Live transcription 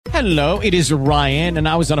Hello, it is Ryan, and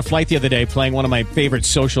I was on a flight the other day playing one of my favorite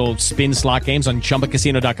social spin slot games on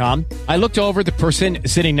ChumbaCasino.com. I looked over at the person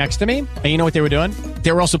sitting next to me, and you know what they were doing?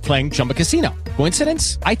 They were also playing Chumba Casino.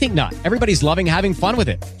 Coincidence? I think not. Everybody's loving having fun with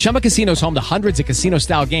it. Chumba Casino is home to hundreds of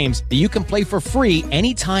casino-style games that you can play for free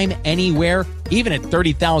anytime, anywhere, even at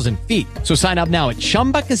 30,000 feet. So sign up now at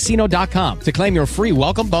ChumbaCasino.com to claim your free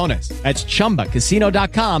welcome bonus. That's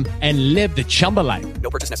ChumbaCasino.com and live the Chumba life.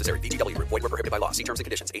 No purchase necessary. VGW. Void where prohibited by law. See terms and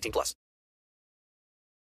conditions. 18 plus.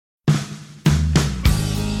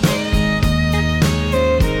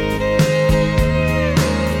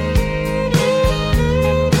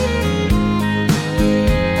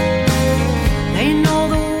 They know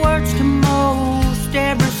the words to most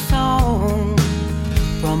every song,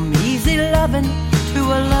 from easy loving to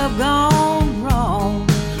a love gone wrong.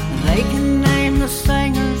 They can name the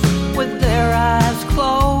singers with their eyes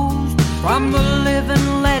closed, from the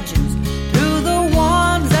living legends to the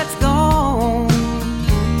ones that's gone.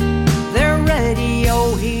 They're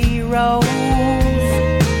radio heroes.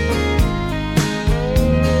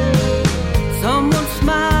 Someone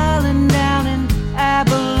smiling down in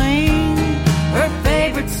Abilene, her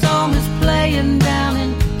favorite song is playing down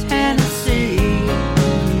in Tennessee.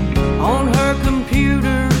 On her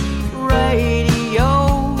computer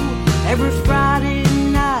radio, every Friday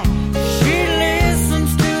night she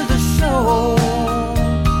listens to the show.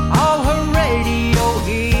 All her radio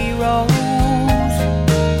heroes,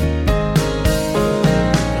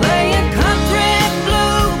 playing country,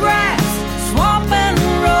 bluegrass, swamp and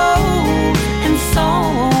road, and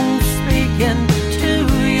songs speaking to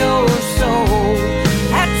your soul.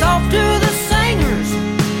 Hats off to the singers,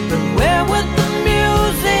 but where would the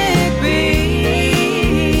music be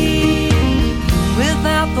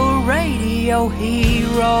without the radio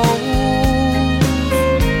heroes?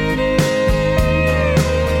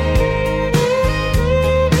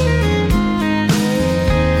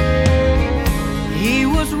 He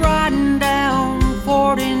was riding down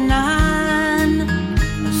 49.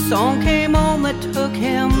 A song came on that took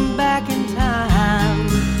him back in time,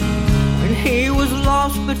 when he was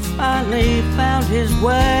lost but finally found his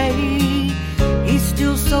way. He's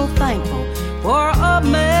still so thankful for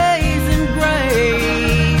amazing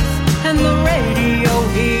grace and the radio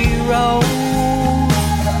heroes.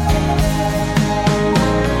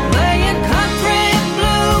 Playing country,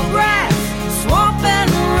 bluegrass, swamp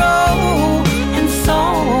and road, and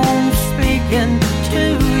songs speaking to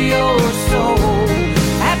your soul.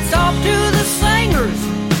 Hats off to the singers,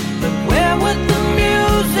 but where would the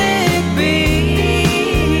music be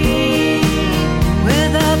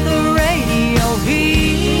without the radio heroes?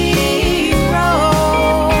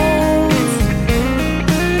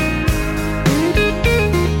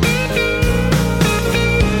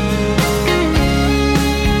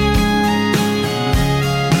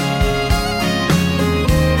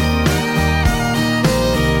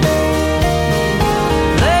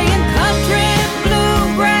 Playing country,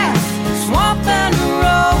 bluegrass, swamp and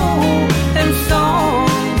road, and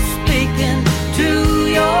songs speaking to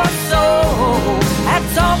your soul.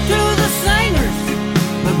 Hats off to the singers,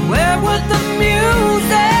 but where would the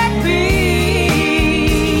music be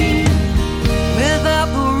without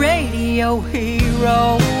the radio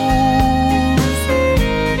heroes?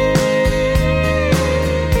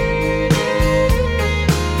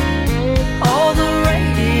 All the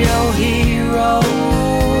radio heroes.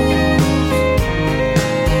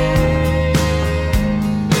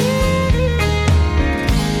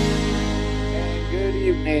 And good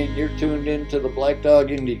evening. You're tuned into the Black Dog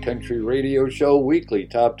Indie Country Radio Show weekly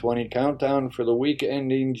top 20 countdown for the week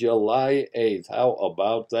ending July 8th. How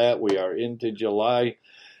about that? We are into July,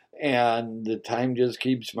 and the time just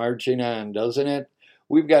keeps marching on, doesn't it?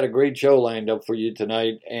 We've got a great show lined up for you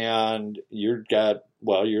tonight, and you're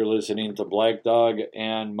listening to Black Dog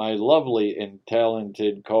and my lovely and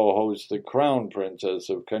talented co-host, the Crown Princess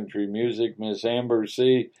of Country Music, Miss Amber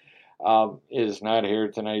C., is not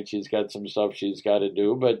here tonight. She's got some stuff she's got to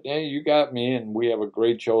do, but hey, you got me, and we have a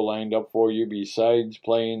great show lined up for you. Besides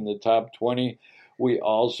playing the top 20, we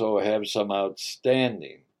also have some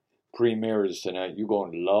outstanding premieres tonight. You're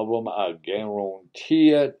going to love them, I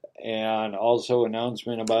guarantee it. And also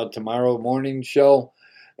announcement about tomorrow morning's show.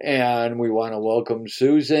 And we want to welcome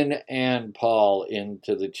Susan and Paul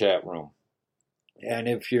into the chat room. And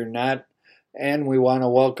if you're not, and we want to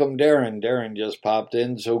welcome Darren. Darren just popped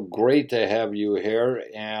in, so great to have you here.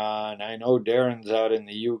 And I know Darren's out in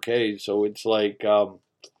the UK, so it's like, 2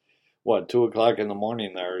 o'clock in the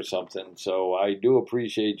morning there or something. So I do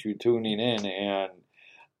appreciate you tuning in and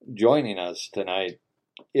joining us tonight.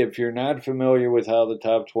 If you're not familiar with how the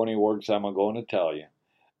top 20 works, I'm going to tell you.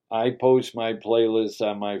 I post my playlists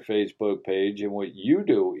on my Facebook page, and what you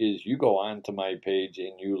do is you go onto my page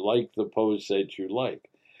and you like the posts that you like.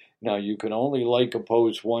 Now, you can only like a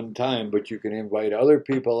post one time, but you can invite other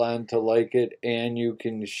people on to like it, and you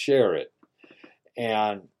can share it.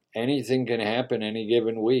 And anything can happen any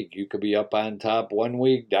given week. You could be up on top one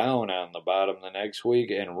week, down on the bottom the next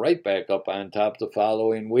week, and right back up on top the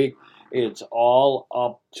following week. It's all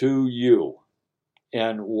up to you.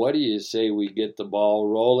 And what do you say we get the ball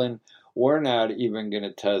rolling? We're not even going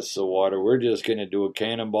to test the water. We're just going to do a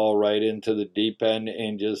cannonball right into the deep end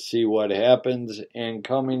and just see what happens. And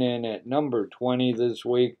coming in at number 20 this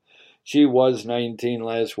week, she was 19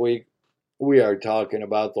 last week. We are talking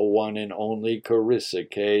about the one and only Carissa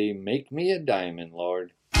K. Make Me a Diamond,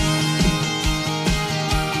 Lord.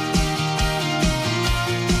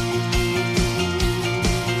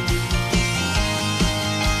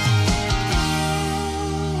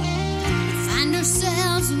 Find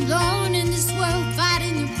ourselves alone in this world,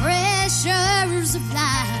 fighting the pressures of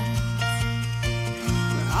life.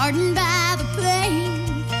 We're hardened by the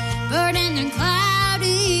pain, burdened and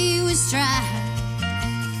cloudy with strife.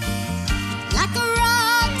 Like a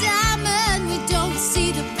raw diamond, we don't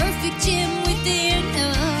see the perfect gem within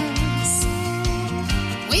us.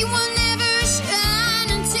 We will never shine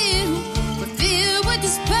until we're filled with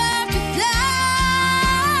this perfect love.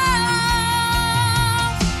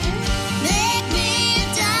 Make me a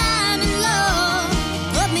diamond, Lord.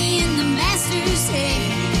 Put me in the master's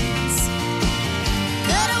hands.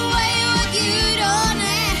 Cut away what you don't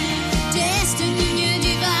have, destined in your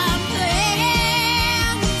divine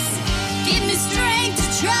plans. Give me strength to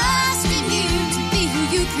trust in you, to be who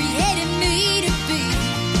you created me to be.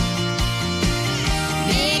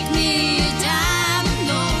 Make me a diamond,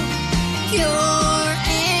 Lord, pure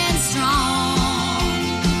and strong,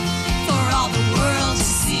 for all the world to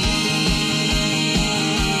see.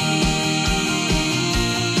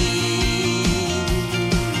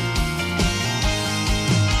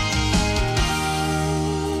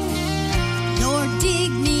 Lord,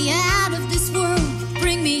 dig me out of this world,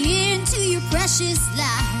 bring me into your precious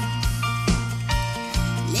light.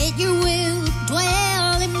 Let your will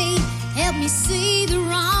dwell in me, help me see the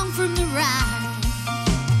wrong from the right.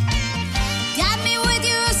 Guide me with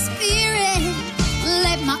your spirit,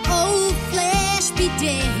 let my old flesh be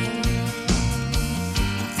dead.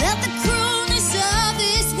 I felt the cruelness of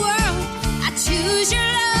this world, I choose your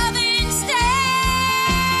love instead.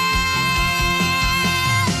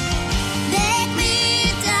 Make me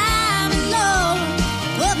a diamond, Lord,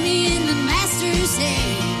 put me in the master's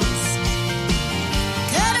hands.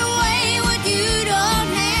 Cut away what you don't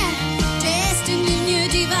have, destined in your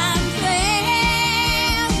divine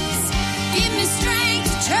plans. Give me strength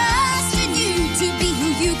to trust in you, to be who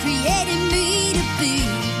you created me to be.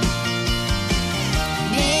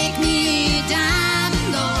 Make me a diamond,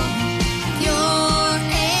 Lord, pure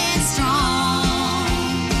and strong,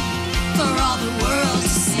 for all the world to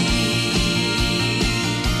see.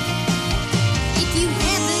 If you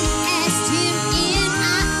haven't asked him in,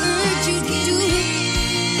 I urge you to do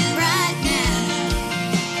it right now.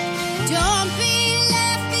 Don't be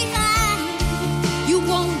left behind, you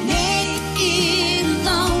won't make it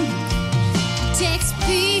alone. Takes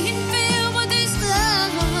being filled with his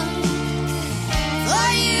love for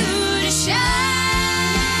you to shine.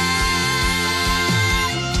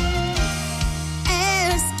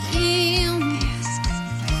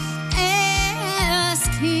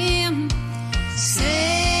 Ask him, say,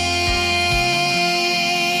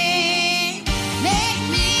 make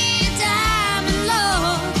me a diamond,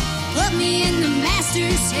 Lord, put me in the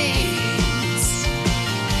master's hands.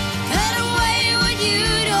 Cut away what you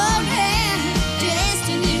don't have,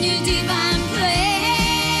 destined in your divine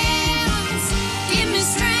plans. Give me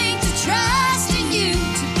strength to trust in you,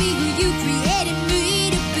 to be who you created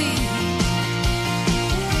me to be.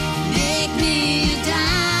 Make me a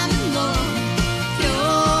diamond, Lord,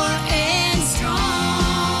 pure and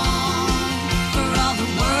strong, for all the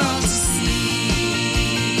world to see.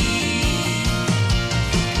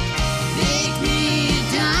 Make me a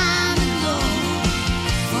diamond, Lord,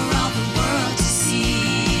 for all the world to see.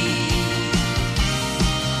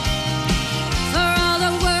 For all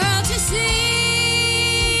the world to see.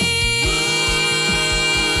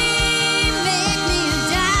 Make me a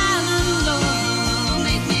diamond, Lord.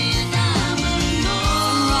 Make me a diamond,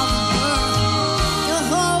 Lord, for all the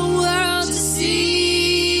whole world to see.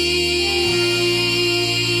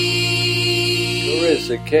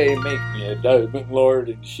 Carissa K. Make Me a Diamond, Lord.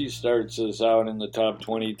 And she starts us out in the top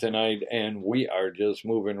 20 tonight, and we are just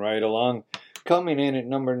moving right along. Coming in at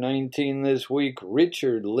number 19 this week,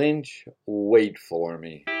 Richard Lynch, Wait For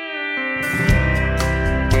Me.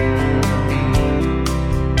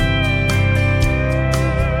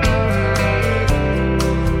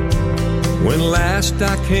 last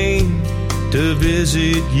I came to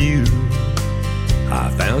visit you,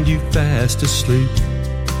 I found you fast asleep.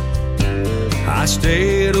 I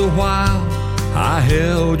stayed a while, I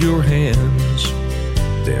held your hands,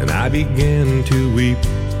 then I began to weep.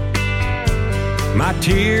 My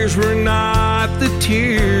tears were not the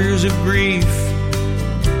tears of grief,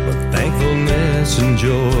 but thankfulness and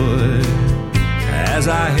joy. As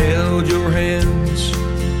I held your hands,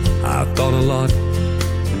 I thought a lot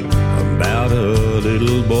about a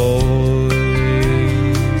little boy.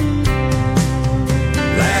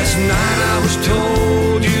 Last night I was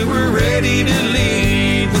told you were ready to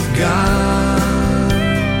leave with God.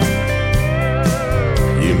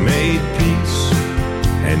 You made peace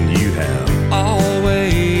and you have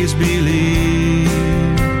always believed.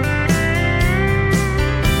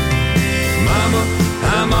 Mama,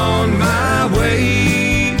 I'm on my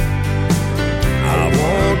way. I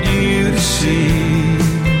want you to see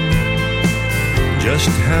just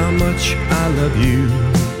how much I love you.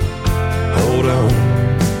 Hold on,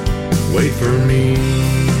 wait for me.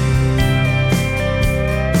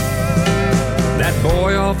 That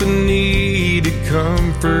boy often needed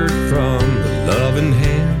comfort from the loving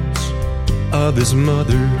hands of his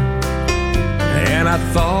mother. And I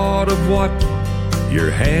thought of what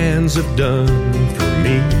your hands have done for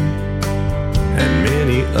me and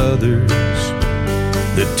many others.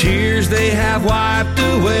 The tears they have wiped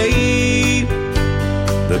away,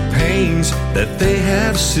 the pains that they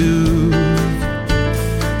have soothed,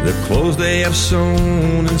 the clothes they have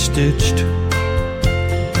sewn and stitched,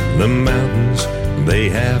 the mountains they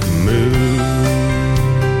have moved.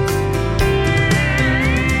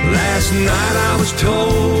 Last night I was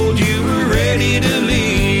told you were ready to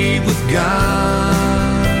leave with God.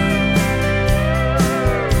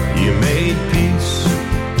 You made peace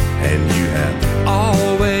and you have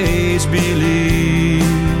always believed.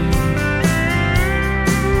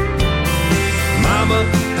 Mama,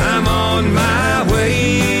 I'm on my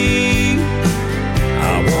way.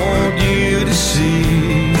 I want you to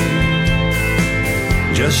see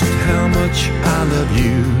just how much I love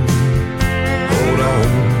you. Hold on,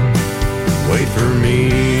 wait for me.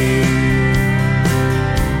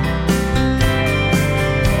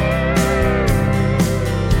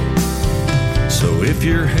 So if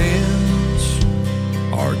your hands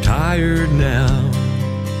are tired now,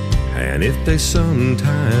 and if they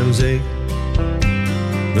sometimes ache,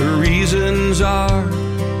 the reasons are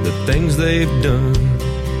the things they've done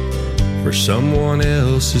for someone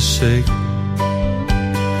else's sake.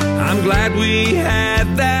 I'm glad we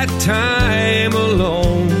had that time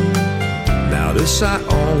alone. Now this I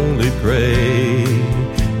only pray,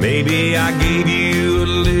 maybe I gave you a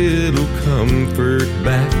little comfort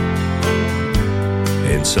back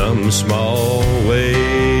in some small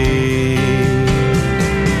way.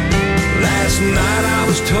 Last night I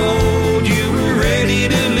was told you were ready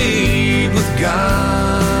to leave with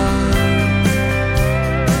God.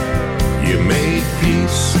 You made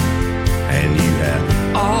peace and you have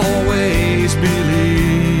always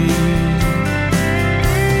believed.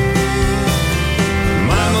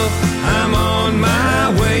 Mama, I'm on my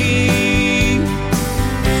way.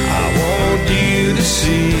 I want you to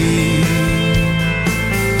see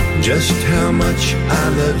just how much I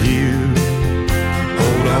love you.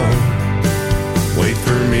 Hold on, wait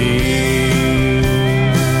for me.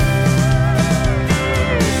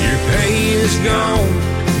 Your pain is gone,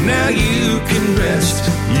 now you can rest.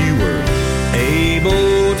 You were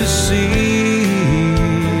able to see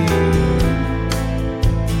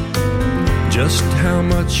just how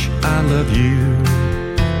much I love you.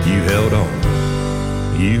 You held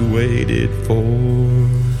on, you waited for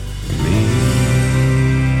me.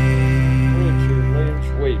 Richard Lynch,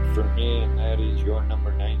 Wait for Me, and that is your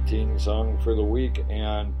number 19 song for the week.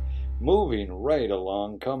 And moving right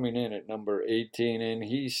along, coming in at number 18, and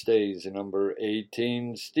he stays at number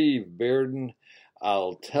 18, Steve Bearden,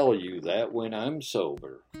 I'll Tell You That When I'm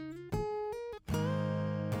Sober.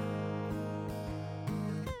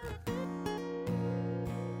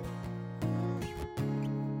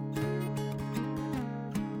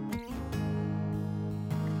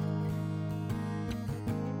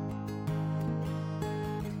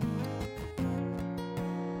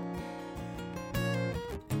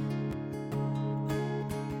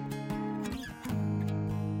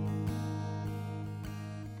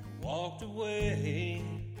 Walked away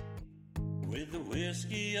with the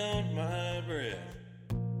whiskey on my breath.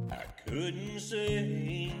 I couldn't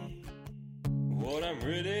say what I'm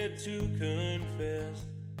ready to confess.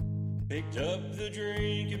 Picked up the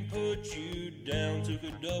drink and put you down. Took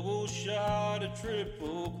a double shot, a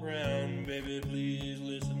triple crown. Baby, please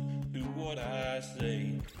listen to what I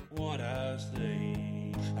say, what I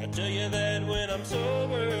say. I tell you that when I'm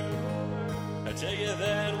sober, I tell you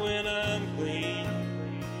that when I'm clean,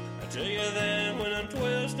 I tell you that when I'm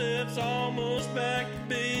 12 steps almost back to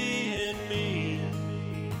being me.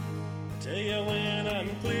 I tell you when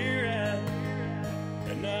I'm clear out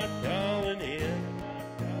and not going in.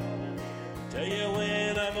 Tell you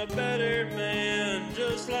when I'm a better man,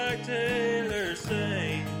 just like Taylor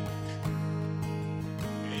sang.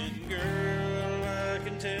 And girl, I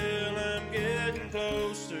can tell I'm getting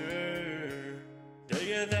closer. Tell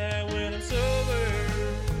you that when I'm sober.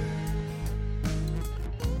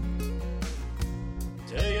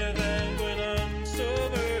 Tell you that when I'm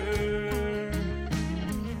sober.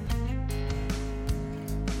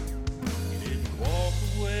 You didn't walk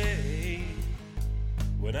away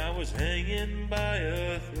when I was hanging by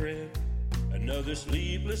a thread. Another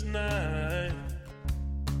sleepless night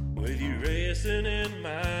with you racing in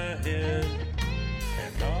my head.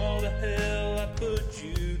 And all the hell I put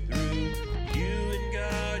you through, you and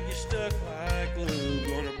God, you stuck like glue.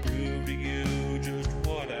 Gonna prove to you just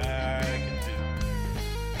what I can do.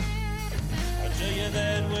 I tell you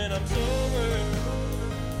that when I'm sober,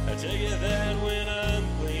 I tell you that when I'm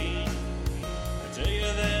clean, I tell you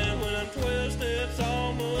that when I'm 12 steps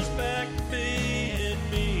almost back to being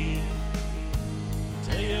me. I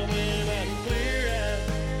tell you when I'm clear out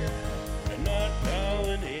and not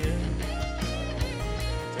going in.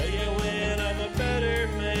 Tell you when I'm a better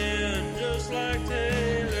man, just like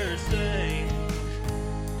Taylor sang.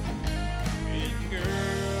 And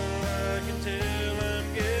girl, I can tell I'm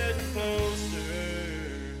getting closer.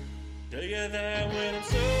 Tell you that when I'm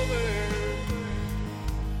sober.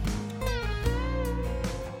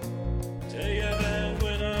 Tell you that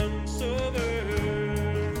when I'm sober.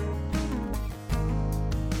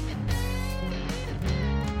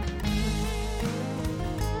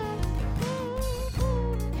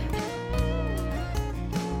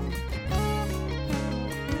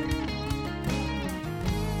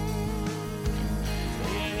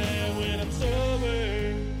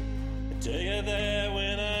 Tell you that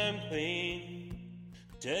when I'm clean.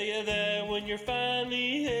 Tell you that when you're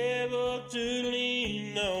finally able to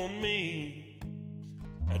lean on me.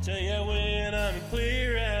 I tell you when I'm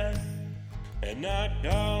clear out and not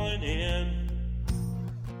going in.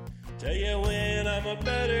 Tell you when I'm a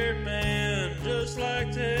better man, just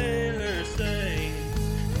like Taylor sang.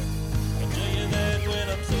 I tell you that when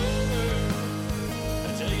I'm sober.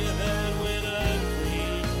 I tell you that when I'm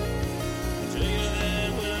clean. I tell you that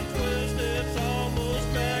when I'm 12 steps almost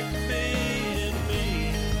back to being me.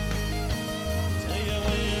 I tell you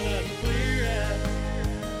when I'm clear out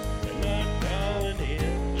and not going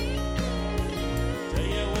in. Tell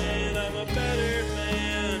you when I'm a better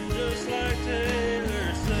man, just like Taylor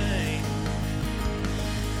sang.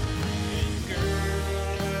 And girl,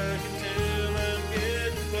 I can tell I'm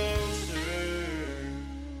getting closer.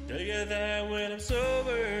 Tell you that when I'm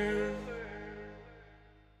sober.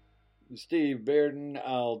 Steve Bearden,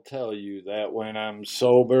 I'll tell you that when I'm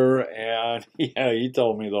sober. And yeah, he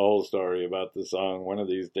told me the whole story about the song. One of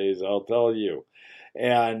these days I'll tell you.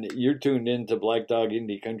 And you're tuned in to Black Dog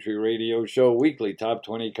Indie Country Radio Show weekly top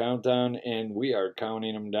 20 countdown, and we are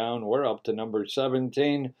counting them down. We're up to number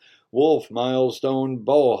 17, Wolf Milestone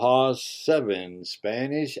Bohaus, 7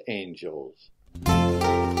 Spanish Angels.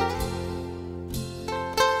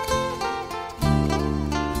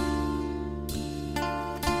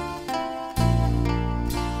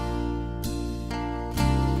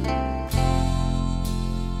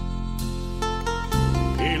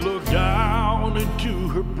 He looked down into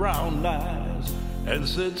her brown eyes and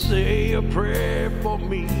said, say a prayer for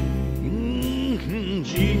me.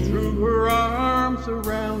 She threw her arms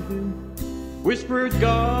around him, whispered,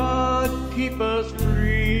 God, keep us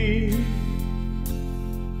free.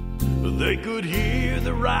 They could hear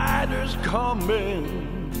the riders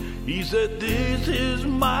coming. He said, this is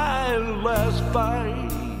my last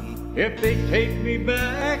fight. If they take me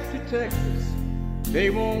back to Texas, they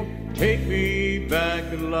won't take me back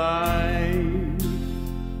alive.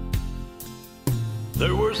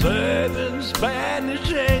 There were 7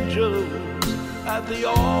 Spanish angels at the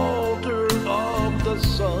altar of the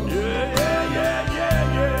sun. Yeah.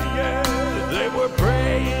 They were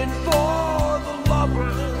praying for the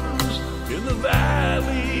lovers in the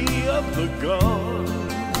valley of the gun.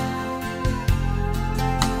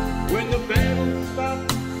 When the battle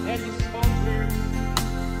stopped and the smoke cleared,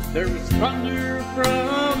 there was thunder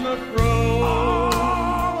from the throne.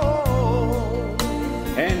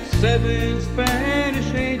 And 7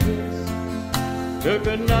 Spanish angels took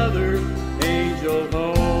another angel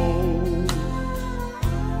home.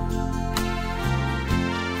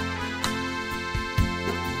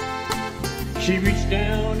 She reached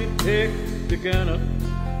down and picked the gun up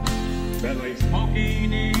that lay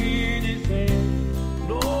smoking in his hand.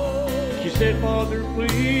 No. She said, Father,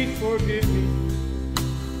 please forgive me.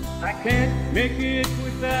 I can't make it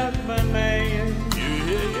without my man.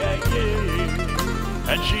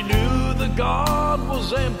 And she knew the gun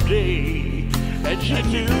was empty, and she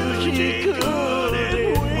knew she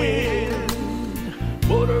couldn't win.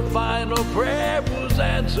 But her final prayer was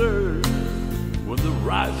answered when the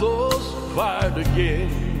rifles fired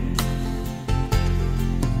again.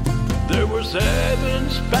 There were 7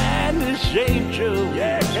 Spanish angels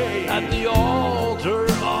at the altar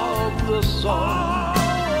of the sun.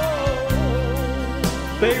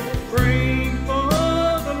 They were praying for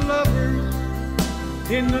the lovers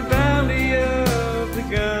in the valley of the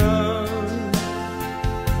gun.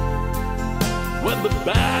 When the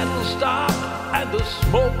battle stopped and the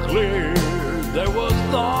smoke cleared, there was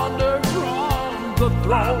thunder from the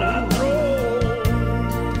throne.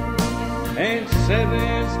 And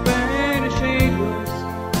 7 Spanish angels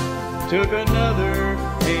took another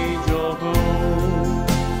angel home.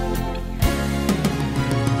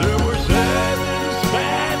 There were 7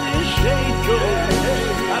 Spanish angels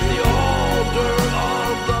at the altar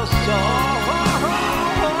of the sun.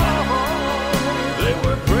 They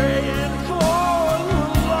were praying for the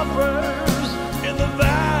lovers in the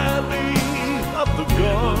valley of the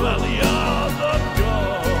gun.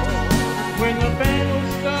 When the battle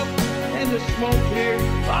stopped and the smoke cleared,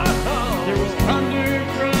 there was thunder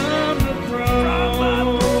from the throne.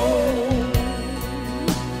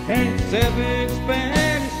 And 7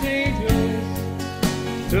 Spanish angels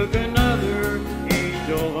took another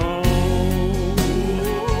angel home.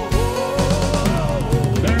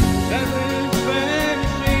 There's 7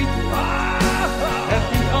 Spanish angels at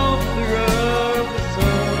the altar of the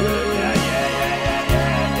sun.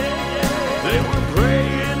 They were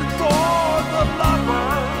praying for the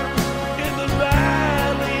lovers in the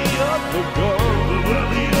valley of the gun.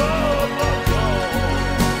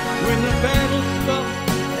 When the battle stopped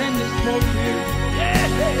and the smoke cleared,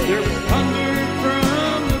 there was thunder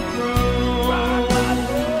from the throne.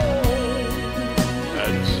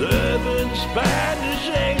 And 7 Spanish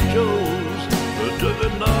angels took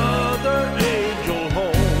another angel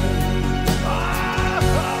home.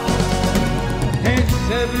 And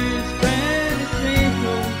 7 Spanish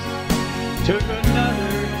angels took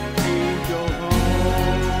another angel home.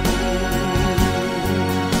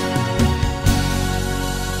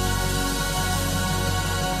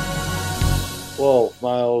 Wolf,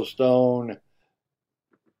 Milestone,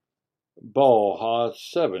 Bauhaus,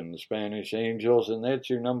 7 Spanish Angels, and that's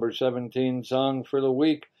your number 17 song for the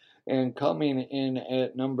week. And coming in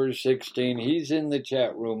at number 16, he's in the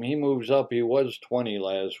chat room. He moves up. He was 20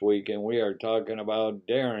 last week, and we are talking about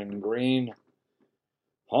Darren Green,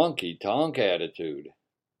 Honky Tonk Attitude.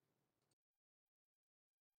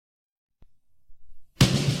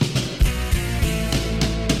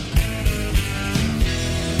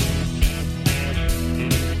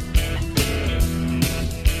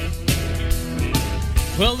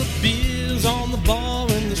 Well, the beer's on the bar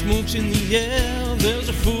and the smoke's in the air. There's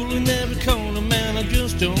a fool in every corner, man, I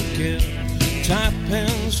just don't care. Tight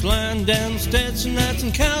pants, sliding down the Stetson hats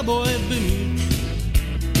and cowboy boots.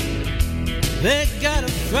 They got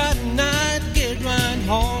a Friday night, get right,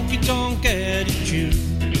 honky-tonk attitude.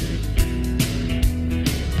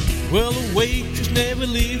 Well, the waitress never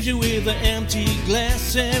leaves you with an empty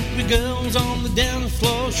glass. Every girl's on the dance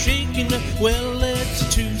floor shaking her. Well, it's a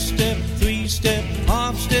 2-step, 3-step,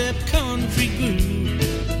 half-step country groove.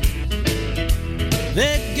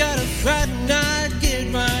 They got a Friday night,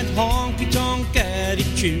 get right, honky-tonk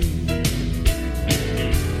attitude.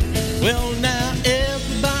 Well, now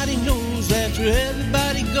everybody knows that's where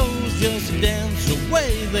everybody goes just to dance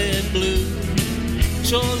away that blues.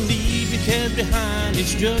 So leave your cares behind,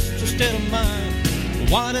 it's just a state of mind.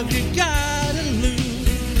 What have you got to lose?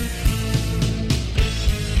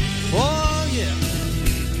 Oh yeah.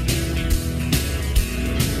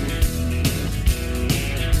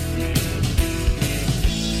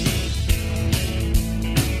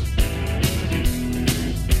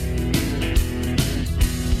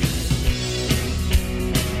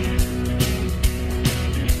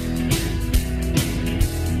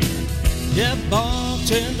 Yeah,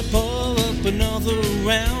 bartender, pull up another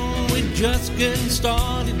round. We're just getting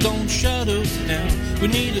started, don't shut us down. We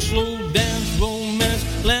need a slow dance, romance,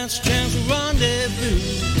 last chance to rendezvous.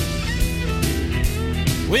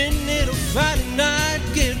 We need a Friday night,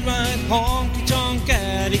 get right, honky-tonk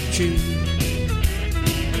attitude.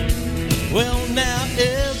 Well, now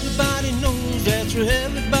everybody knows that's where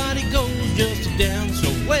everybody goes just to dance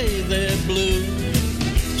away their blues.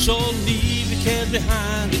 So leave your cares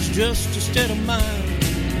behind is just a state of mind.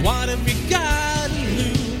 What have you got to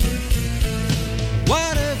lose?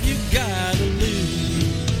 What have you got to lose?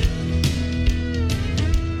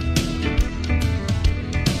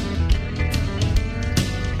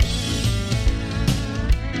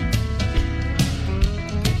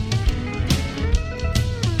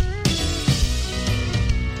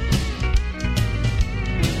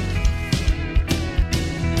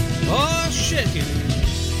 Oh, shake it.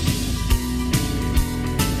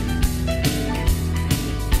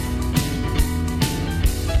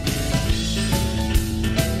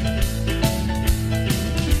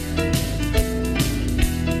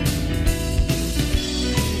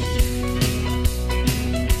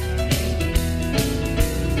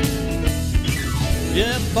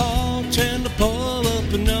 Yeah, bartender, pull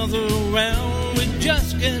up another round. We're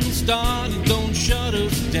just getting started, don't shut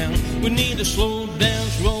us down. We need a slow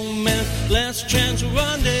dance, romance, last chance to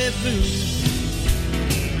rendezvous.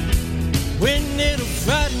 We need a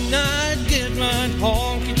Friday night, get right,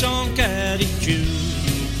 honky-tonk attitude.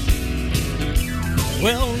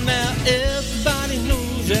 Well, now everybody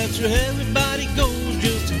knows that's where everybody goes,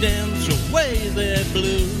 just to dance away their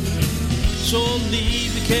blues. So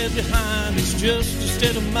leave your cares behind, it's just a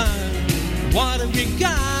state of mind. What have you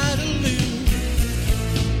got to lose?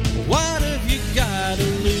 What have you got to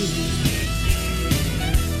lose?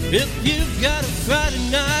 If you've got a Friday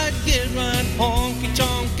night, get right,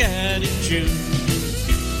 honky-tonk attitude.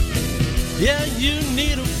 Yeah, you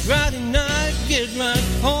need a Friday night, get right,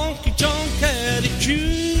 honky-tonk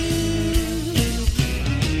attitude.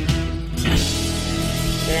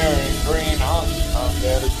 Aaron Green, honky-tonk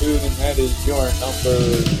attitude, and that is your number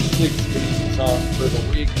 16 song for the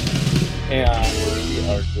week. And we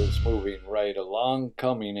are just moving right along,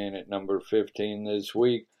 coming in at number 15 this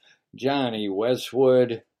week. Johnny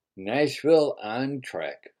Westwood, Nashville on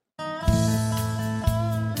Track.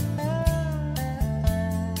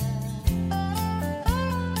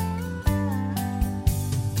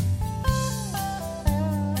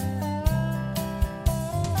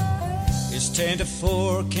 It's 10 to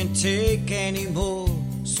 4, can't take any more,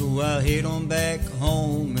 so I'll head on back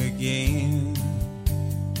home again.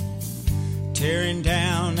 Tearing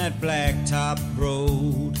down that blacktop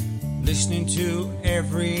road, listening to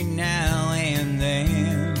every now and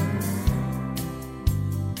then.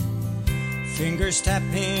 Fingers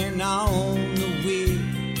tapping on the wheel,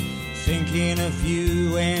 thinking of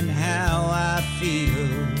you and how I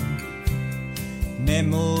feel.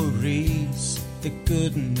 Memories, the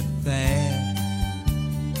good and the bad.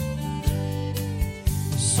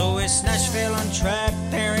 So it's Nashville on track,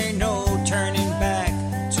 there ain't no turning back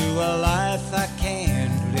to a life I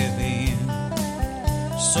can't live in.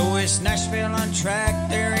 So it's Nashville on track,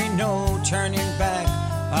 there ain't no turning back.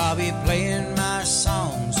 I'll be playing my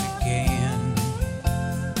songs again.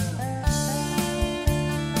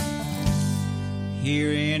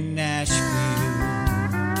 Here in Nashville.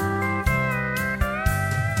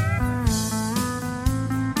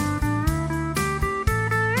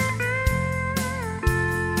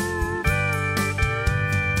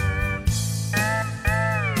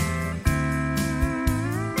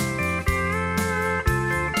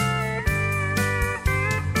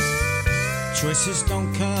 Choices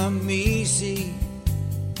don't come easy,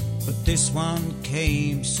 but this one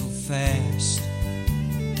came so fast.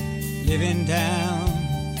 Living down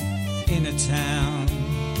in a town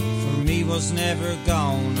for me was never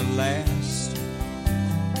gonna last.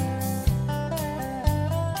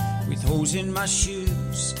 With holes in my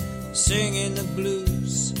shoes, singing the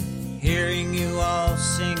blues, hearing you all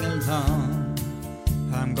sing along.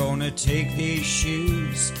 I'm gonna take these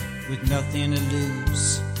shoes with nothing to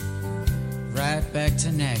lose, right back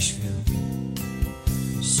to Nashville.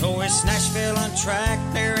 So it's Nashville on track,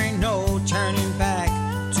 there ain't no turning back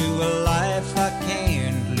to a life I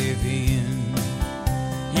can't live in.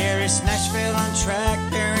 Yeah, it's Nashville on track,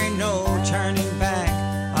 there ain't no turning back.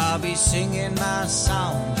 I'll be singing my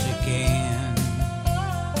songs again.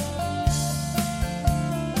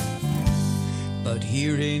 But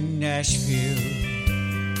here in Nashville,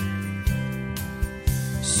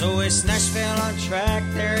 so it's Nashville on track,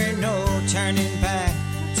 there ain't no turning back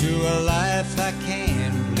to a life I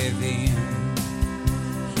can't live in.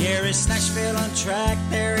 Yeah, it's Nashville on track,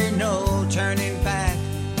 there ain't no turning back.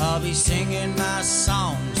 I'll be singing my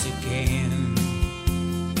songs again.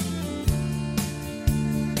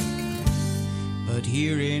 But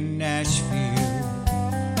here in Nashville,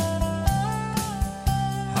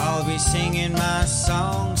 I'll be singing my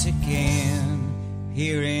songs again.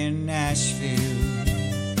 Here in Nashville,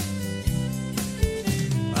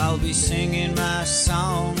 I'll be singing my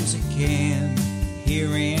songs again.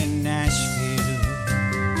 Here in Nashville.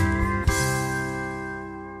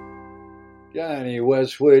 Johnny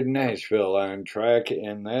Westwood, Nashville on track,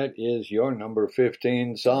 and that is your number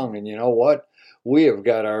 15 song. And you know what? We have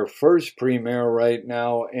got our first premiere right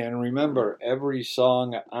now, and remember, every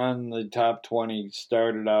song on the top 20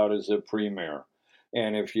 started out as a premiere.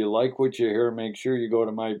 And if you like what you hear, make sure you go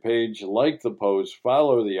to my page, like the post,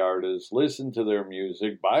 follow the artist, listen to their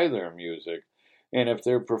music, buy their music. And if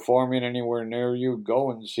they're performing anywhere near you,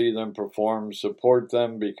 go and see them perform, support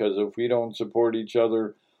them, because if we don't support each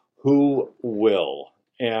other, who will?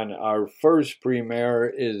 And our first premiere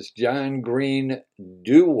is John Green,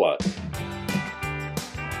 Do What?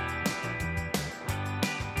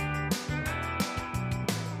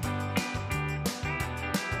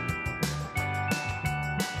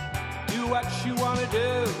 Do what you want to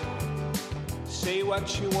do, say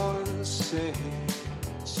what you want to say,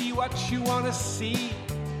 see what you want to see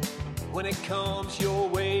when it comes your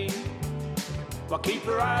way. But keep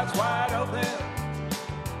your eyes wide open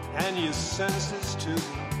and your senses too.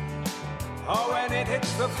 Oh, when it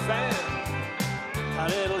hits the fan,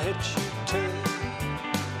 it'll hit you too.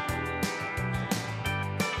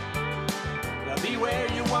 Now be where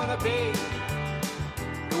you want to be,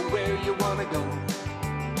 go where you want to go,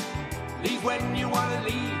 leave when you want to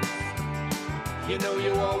leave, you know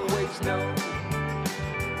you always know.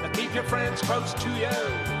 Now keep your friends close to you,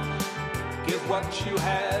 give what you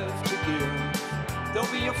have to give.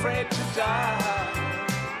 Don't be afraid to die,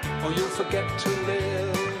 or you'll forget to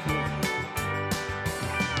live.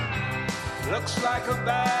 Looks like a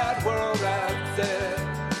bad world out there,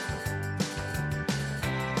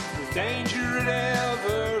 with danger at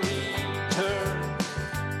every turn.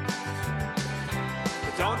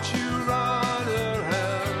 But don't you run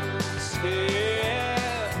around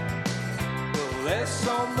scared. Well, there's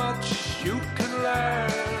so much you can learn.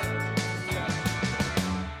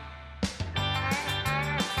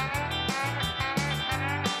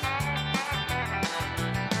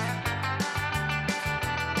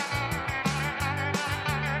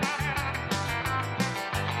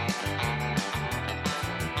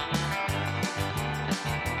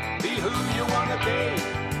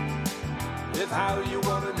 Live how you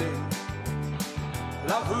want to live,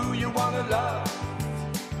 love who you want to love,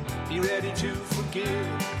 be ready to forgive,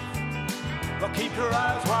 but keep your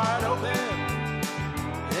eyes wide open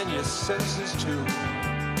and your senses too.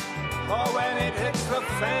 Oh, when it hits the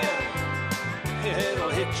fan, it'll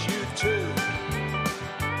hit you too.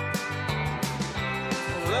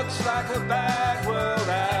 Looks like a bad world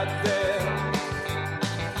out there,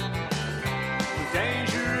 with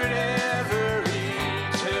danger in every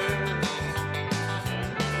turn.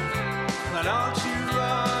 But don't you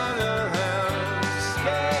run around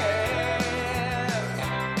scared.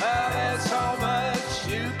 Oh, there's so much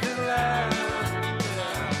you can learn.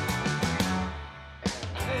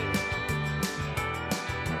 Hey.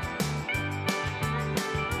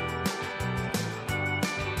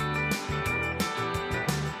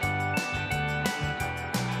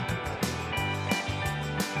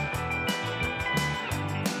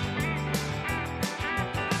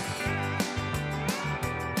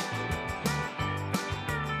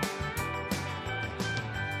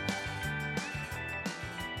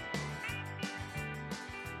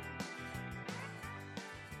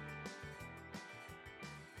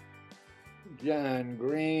 John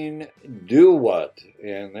Green, Do What?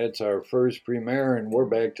 And that's our first premiere, and we're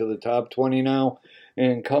back to the top 20 now.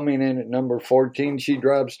 And coming in at number 14, she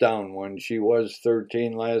drops down one. She was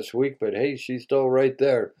 13 last week, but hey, she's still right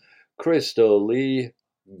there. Crystal Lee,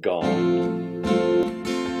 Gone.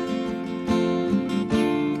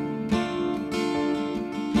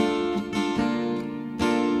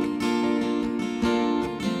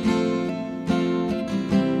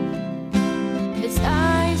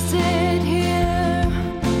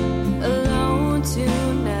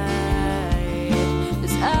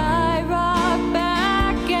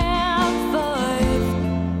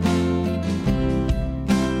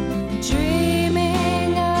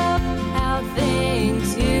 Dreaming of how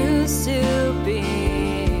things used to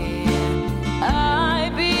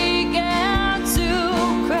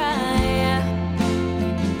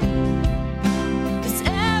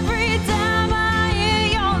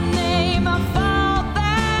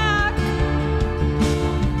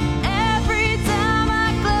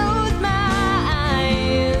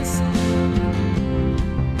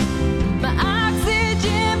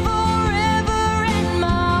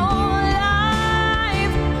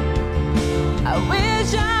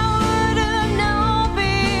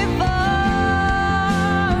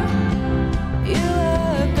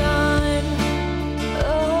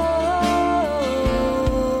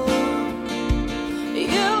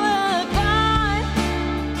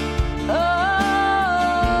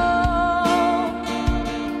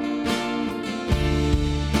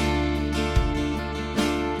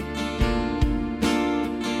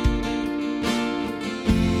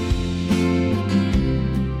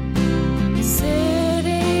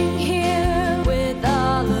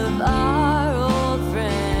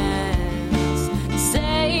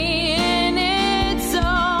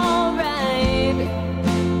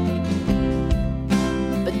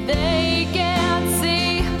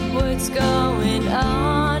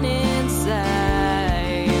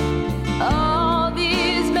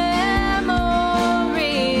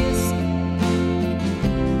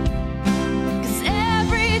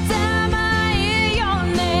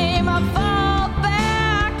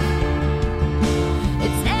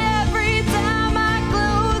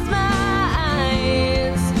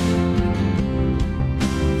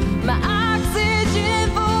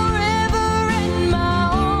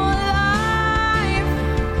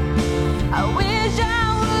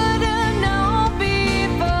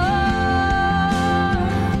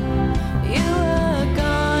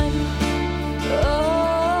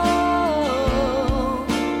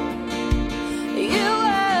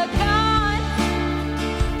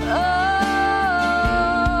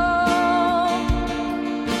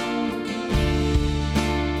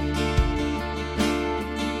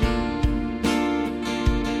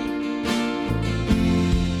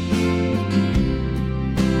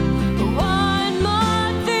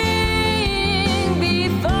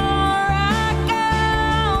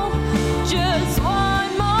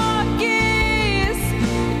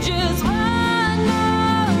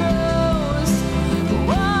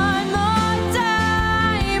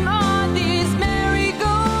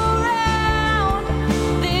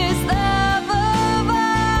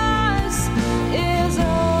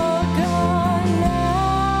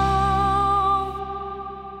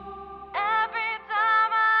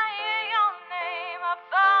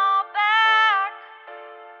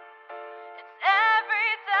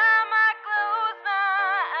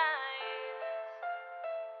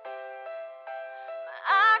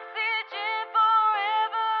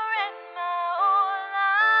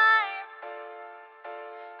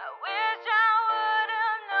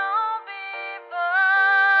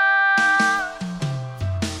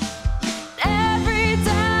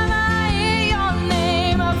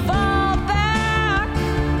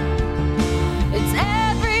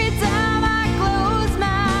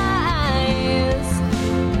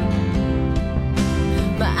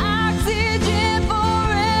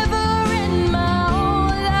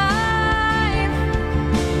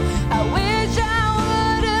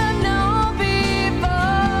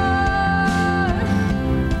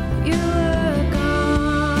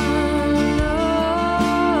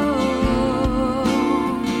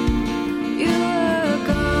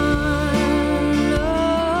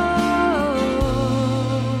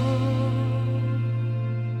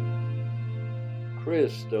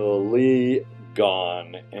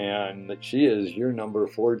and she is your number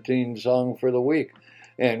 14 song for the week.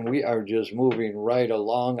 And we are just moving right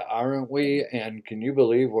along, aren't we? And can you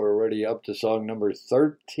believe we're already up to song number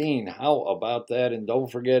 13? How about that? And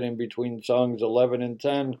don't forget, in between songs 11 and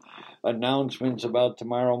 10, announcements about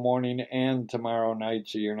tomorrow morning and tomorrow night,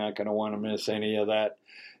 so you're not going to want to miss any of that.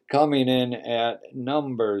 Coming in at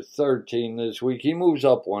number 13 this week, he moves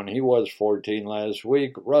up one. He was 14 last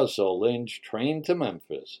week. Russell Lynch, Train to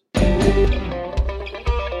Memphis.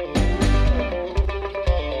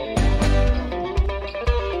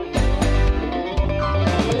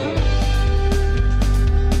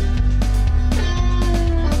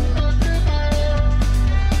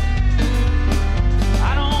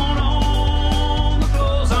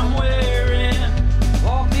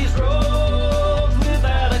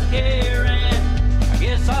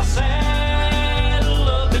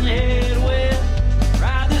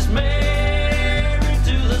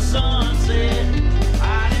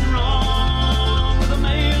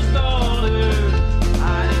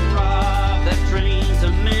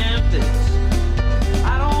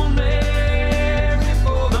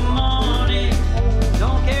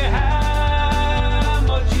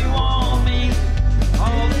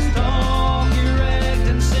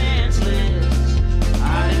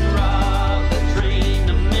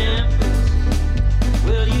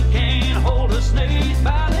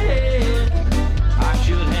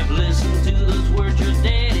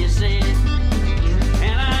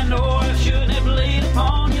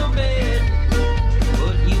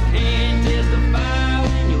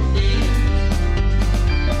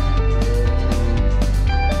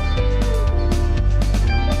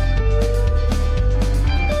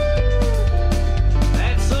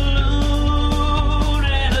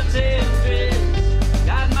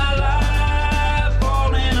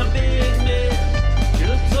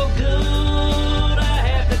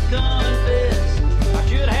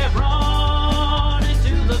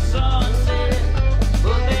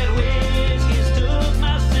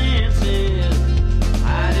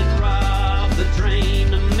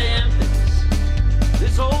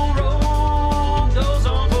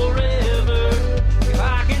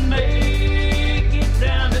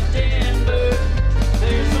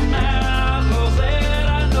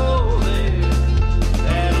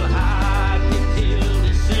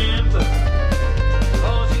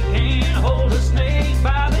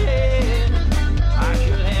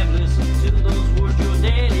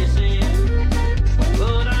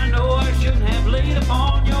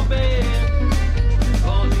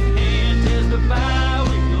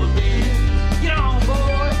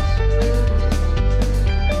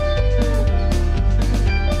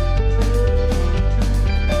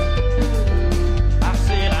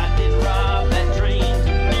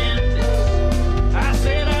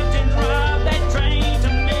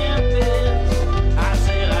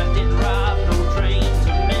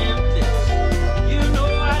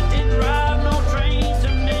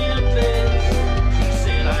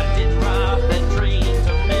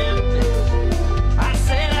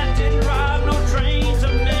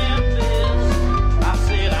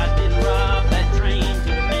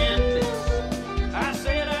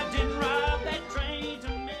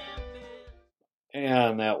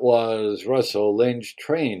 Russell Lynch,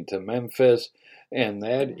 Train to Memphis, and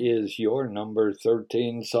that is your number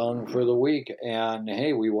 13 song for the week. And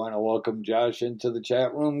hey, we want to welcome Josh into the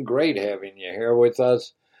chat room. Great having you here with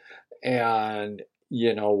us. And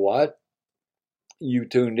you know what? You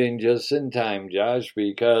tuned in just in time, Josh,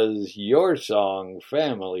 because your song,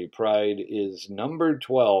 Family Pride, is number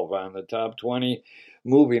 12 on the top 20,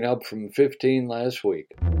 moving up from 15 last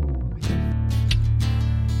week.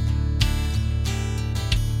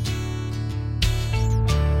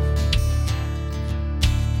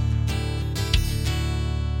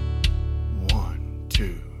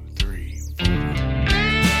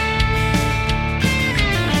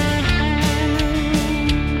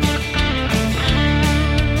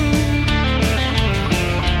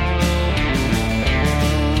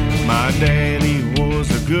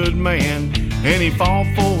 Good man, and he fought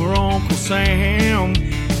for Uncle Sam.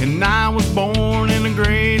 And I was born in the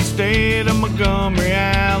great state of Montgomery,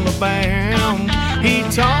 Alabama. He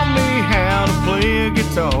taught me how to play a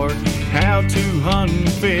guitar, how to hunt and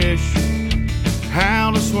fish,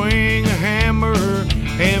 how to swing a hammer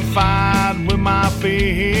and fight with my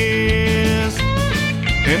fist.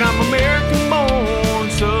 And I'm American born,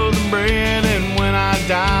 Southern bred, and when I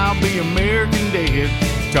die I'll be American dead.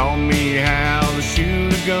 Taught me how to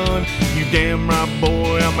shoot a gun, you damn right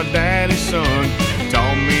boy, I'm a daddy's son.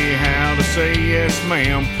 Taught me how to say yes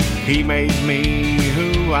ma'am, he made me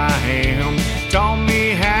who I am. Taught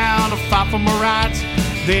me how to fight for my rights,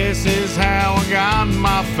 This is how I got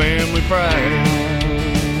my family pride.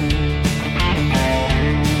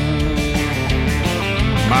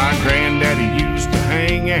 My granddaddy used to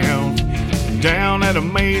hang out down at a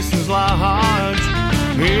Mason's Lodge.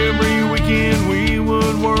 Every weekend we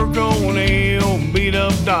would work on a beat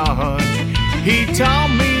up Dodge. He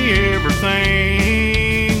taught me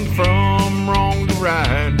everything from wrong to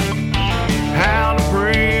right. How to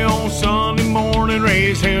pray on Sunday morning,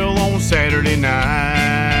 raise hell on Saturday night.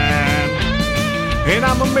 And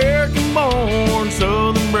I'm American born,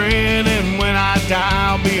 Southern bred, and when I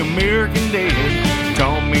die I'll be American dead.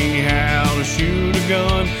 Taught me how to shoot a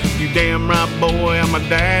gun, you damn right boy, I'm my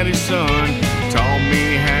daddy's son. Taught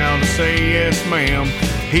me how to say yes ma'am,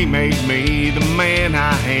 he made me the man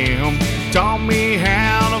I am. Taught me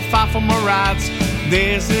how to fight for my rights,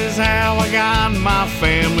 this is how I got my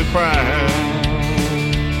family pride.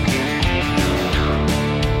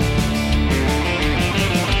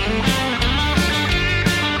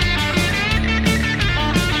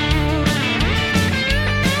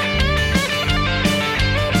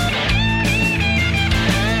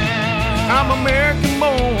 I'm American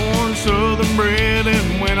born, Southern bred,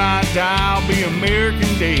 and when I die I'll be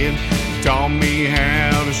American dead. Taught me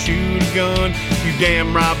how to shoot a gun, you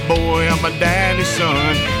damn right boy, I'm my daddy's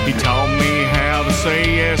son. He taught me how to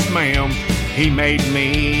say yes ma'am, he made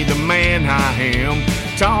me the man I am.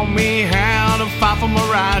 Taught me how to fight for my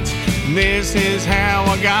rights, this is how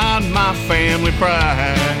I got my family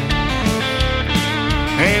pride.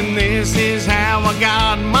 And this is how I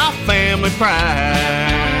got my family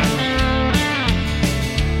pride.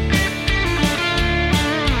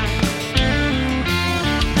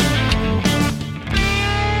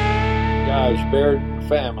 Josh Baird,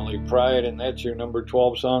 Family Pride, and that's your number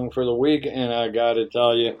 12 song for the week. And I gotta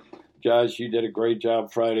tell you, Josh, you did a great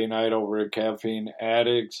job Friday night over at Caffeine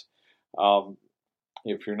Addicts.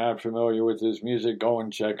 If you're not familiar with his music, go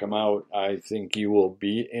and check him out. I think you will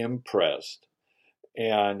be impressed.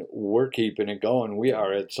 And we're keeping it going. We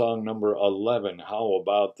are at song number 11. How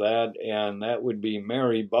about that? And that would be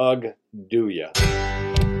Mary Bug, Do Ya?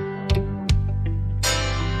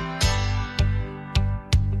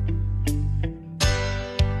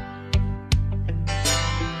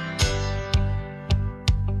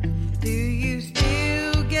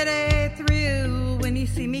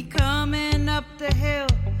 See me coming up the hill,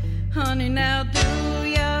 honey, now do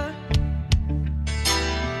ya?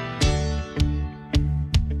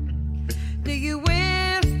 Do you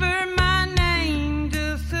whisper my name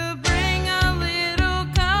just to bring a little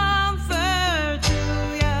comfort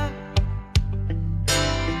to ya?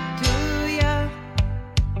 Do ya?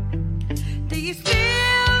 Do you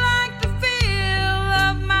still like the feel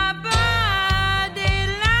of my body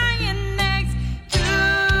lying next to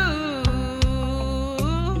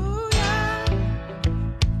ya?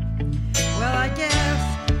 Well, I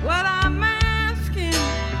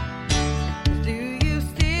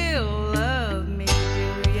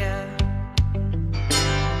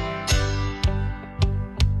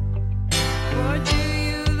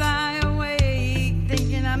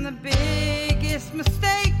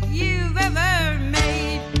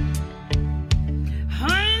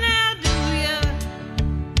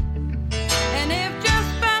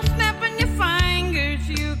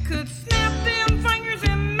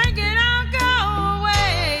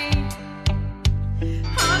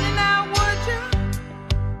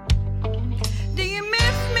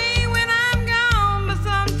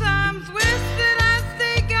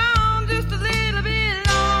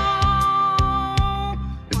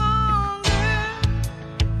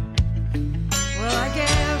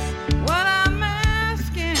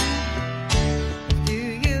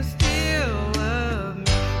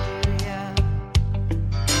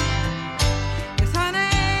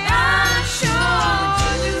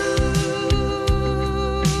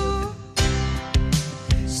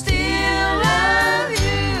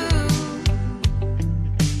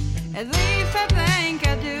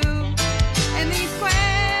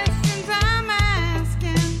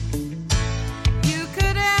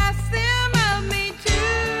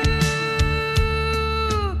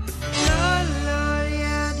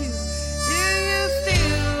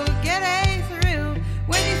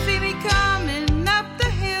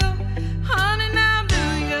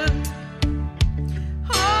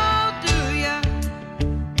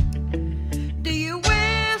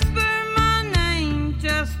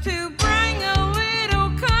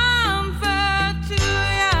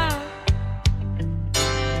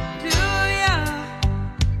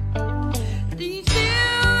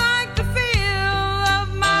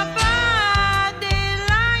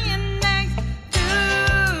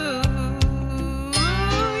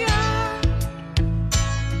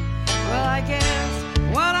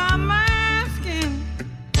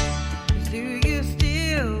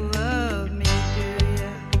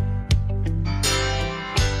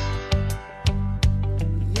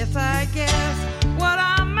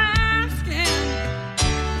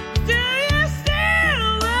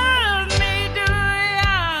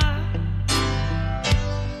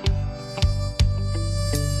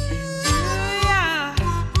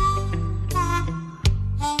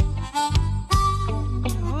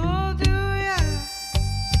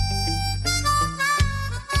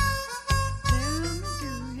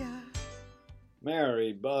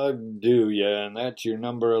Mary Bug, do ya? And that's your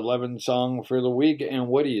number 11 song for the week. And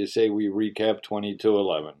what do you say we recap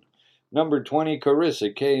 2211? Number 20,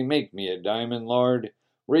 Carissa K, Make Me a Diamond Lord.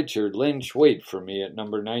 Richard Lynch, Wait for Me at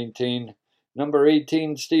number 19. Number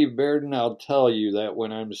 18, Steve Bairden, I'll Tell You That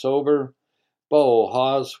When I'm Sober. Bo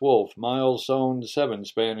Haas Wolf, Milestone, 7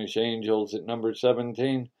 Spanish Angels at number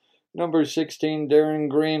 17. Number 16, Darren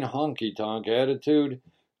Green, Honky Tonk Attitude.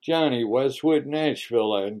 Johnny Westwood,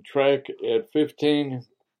 Nashville on Track at 15.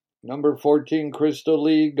 Number 14, Crystal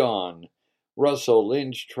Lee, Gone. Russell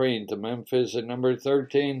Lynch, Train to Memphis at number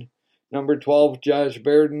 13. Number 12, Josh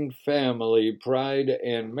Bairden, Family Pride,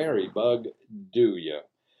 and Mary Bug, Do Ya?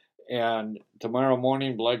 And tomorrow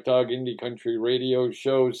morning, Black Dog Indie Country Radio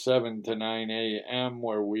Show, 7 to 9 a.m.,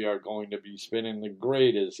 where we are going to be spinning the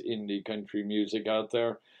greatest indie country music out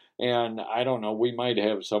there. And I don't know, we might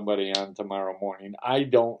have somebody on tomorrow morning. I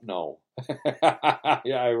don't know.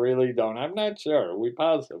 Yeah, I really don't. I'm not sure. We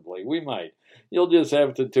might. You'll just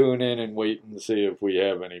have to tune in and wait and see if we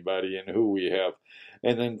have anybody and who we have.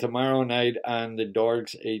 And then tomorrow night on the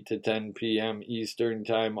Dorks, 8 to 10 p.m. Eastern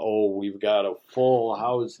Time. Oh, we've got a full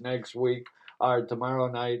house next week.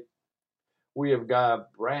 Tomorrow night, we have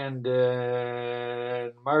got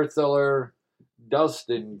Brandon Martheler,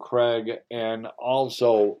 Dustin Craig, and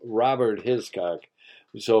also Robert Hiscock.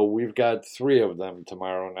 So we've got 3 of them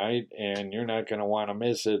tomorrow night, and you're not going to want to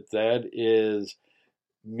miss it. That is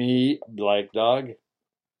me, Black Dog,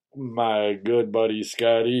 my good buddy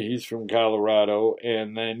Scotty, he's from Colorado,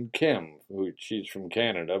 and then Kim, she's from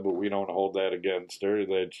Canada, but we don't hold that against her,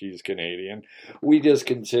 that she's Canadian. We just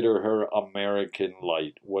consider her American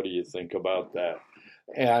light. What do you think about that?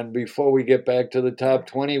 And before we get back to the top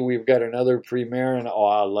 20, we've got another premiere, and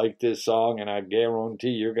I like this song, and I guarantee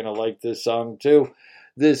you're going to like this song too.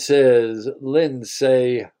 This is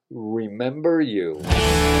Lindsay, Remember You.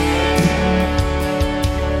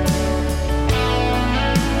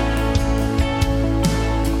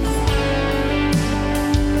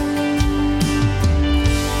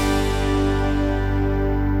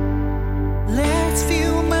 Last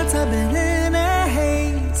few months I've been in a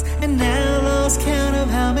haze, and now lost count of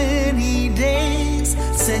how many days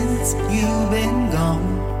since you've been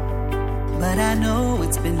gone. But I know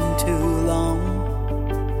it's been too long.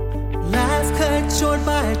 Life cut short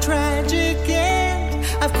by a tragic end.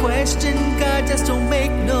 I've questioned God, just don't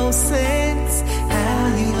make no sense. How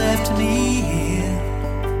you left me here,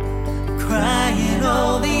 crying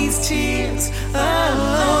all these tears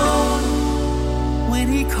alone, when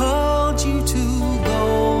He called you to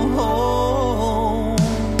go home.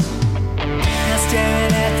 Now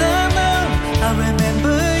staring at the moon, I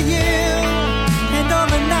remember you, and all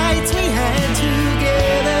the nights we had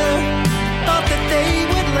together. Thought that they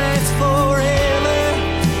would last forever,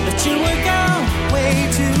 but you were gone way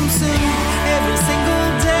too soon. Every single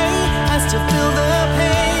day I still feel the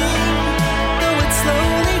pain, though it's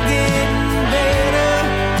slowly getting better.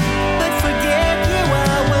 But forget you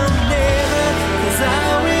I will never, 'cause I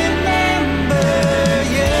remember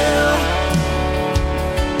you.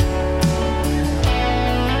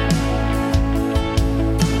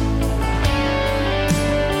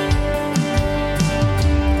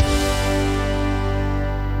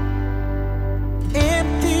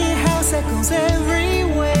 Empty house echoes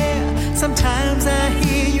everywhere. Sometimes I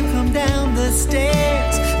hear you come down the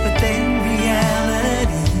stairs, but then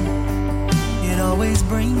reality, it always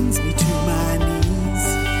brings me to my knees.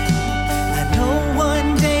 I know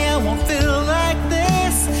one day I won't feel like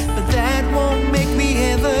this, but that won't make me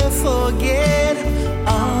ever forget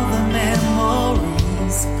all the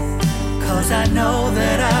memories, 'cause I know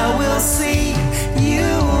that I will see you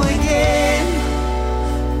again.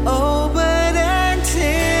 Oh, but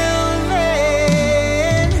until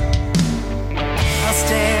then, I'll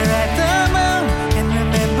stare at the moon and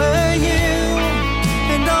remember you,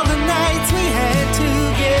 and all the nights we had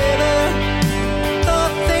together.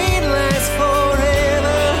 Thought they'd last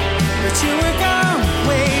forever, but you were gone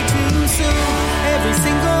way too soon. Every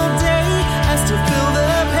single day I still feel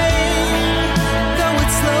the pain, though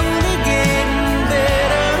it's slowly getting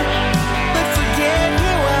better. But forget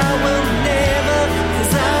you I will never,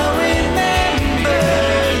 'cause I remember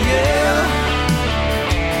you.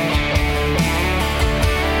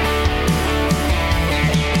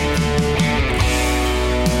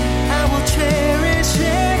 I will cherish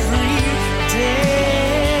every day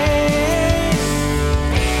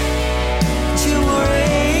you were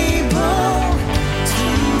able to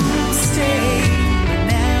stay. But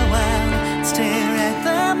now I'll stare at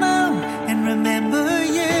the moon and remember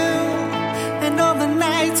you, and all the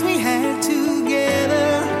nights we had together.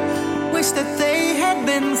 Wish that they had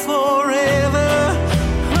been forever.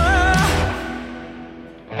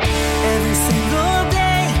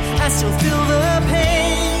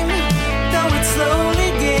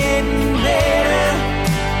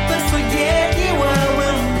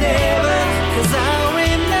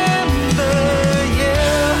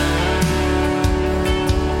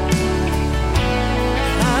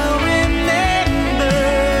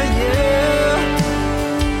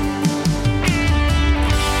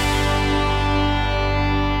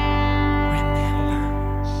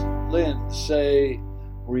 say,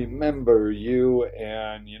 remember you.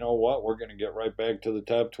 And you know what? We're going to get right back to the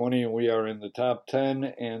top 20, and we are in the top 10.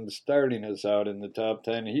 And starting us out in the top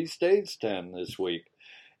 10, he stays 10 this week.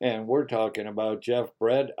 And we're talking about Jeff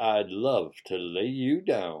Brett, I'd Love to Lay You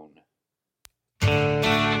Down.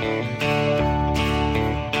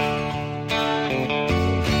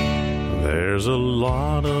 There's a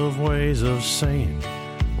lot of ways of saying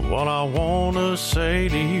what I want to say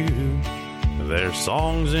to you. There's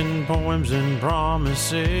songs and poems and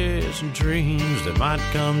promises and dreams that might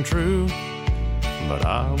come true. But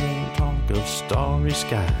I won't talk of starry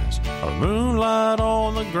skies or moonlight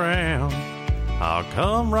on the ground. I'll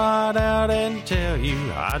come right out and tell you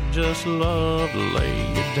I'd just love to lay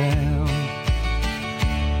you down.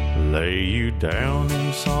 Lay you down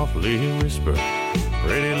and softly whisper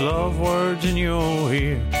pretty love words in your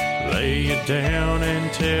ear. Lay you down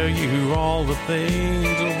and tell you all the things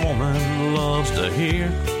a woman loves to hear.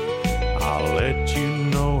 I'll let you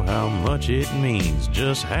know how much it means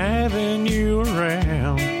just having you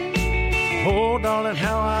around. Oh, darling,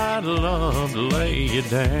 how I'd love to lay you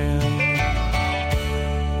down.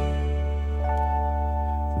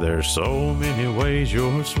 There's so many ways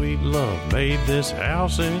your sweet love made this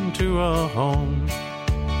house into a home.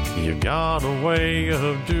 You got a way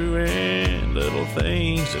of doing little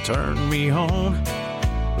things to turn me on,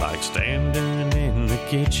 like standing in the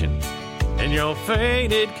kitchen in your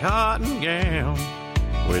faded cotton gown.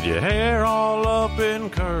 With your hair all up in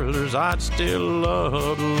curlers, I'd still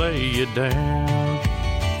love to lay you down.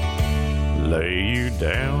 Lay you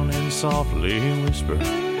down and softly whisper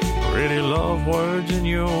pretty love words in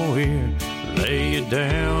your ear. Lay you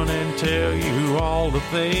down and tell you all the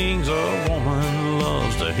things a woman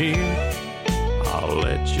loves to hear. I'll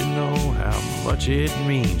let you know how much it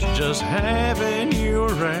means just having you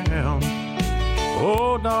around.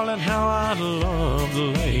 Oh, darling, how I'd love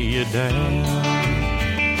to lay you down.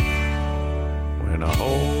 When a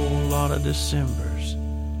whole lot of Decembers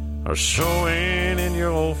are showing in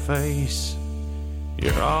your face,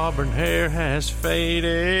 your auburn hair has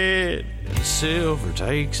faded and silver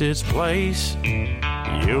takes its place.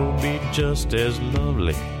 You'll be just as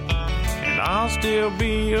lovely and I'll still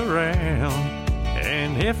be around.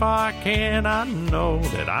 And if I can, I know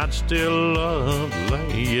that I'd still love to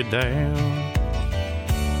lay you down.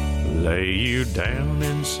 Lay you down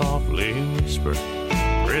and softly whisper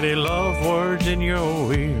pretty love words in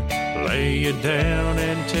your ear. Lay you down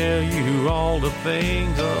and tell you all the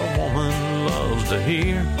things a woman loves to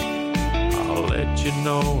hear. I'll let you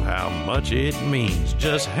know how much it means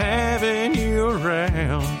just having you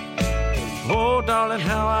around. Oh, darling,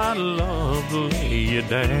 how I'd love to lay you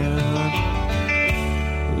down.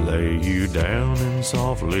 Lay you down and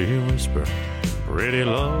softly whisper pretty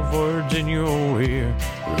love words in your ear.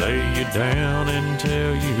 Lay you down and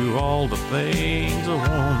tell you all the things a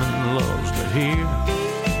woman loves to hear.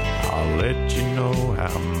 I'll let you know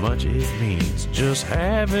how much it means just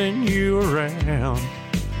having you around.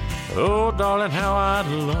 Oh, darling, how I'd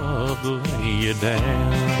love to lay you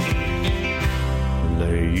down.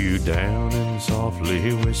 Lay you down and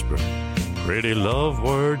softly whisper pretty love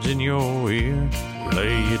words in your ear.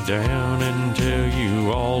 Lay you down and tell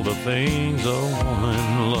you all the things a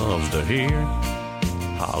woman loves to hear.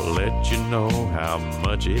 I'll let you know how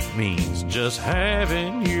much it means just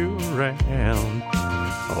having you around.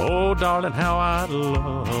 Oh, darling, how I'd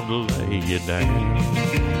love to lay you down.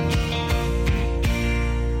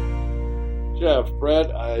 Jeff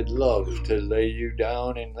Brett, I'd love to lay you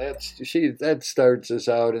down. And that starts us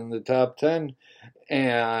out in the top 10.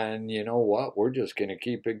 And you know what? We're just going to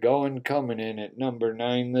keep it going. Coming in at number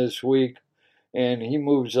 9 this week. And he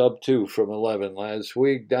moves up 2 from 11 last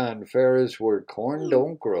week. Don Ferris, Where Corn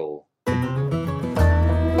Don't Grow.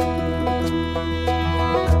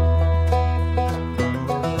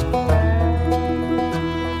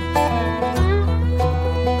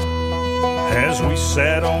 As we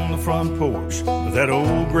sat on the front porch of that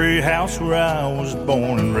old gray house where I was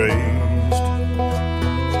born and raised,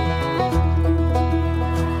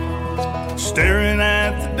 staring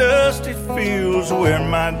at the dusty fields where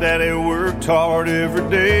my daddy worked hard every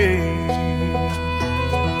day,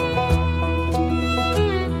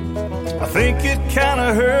 I think it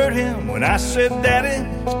kinda hurt him when I said, Daddy,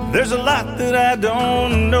 there's a lot that I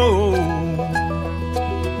don't know.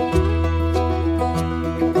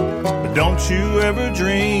 But don't you ever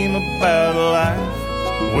dream about a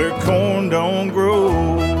life where corn don't grow.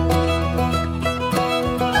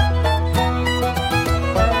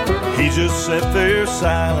 He just sat there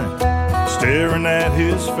silent, staring at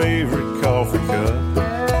his favorite coffee cup.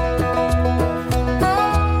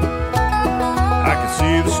 I could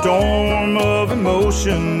see the storm of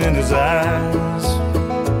emotion in his eyes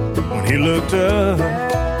when he looked up.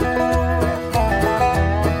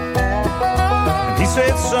 And he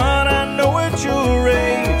said, son, I know at your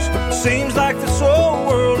age, seems like this whole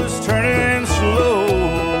world is turning slow.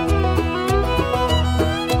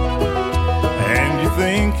 And you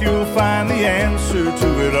think you'll find the answer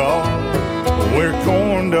to it all where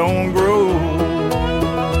corn don't grow.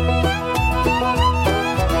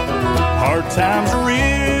 Hard times are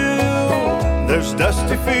real, there's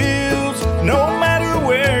dusty fields, no matter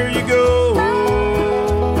where you go.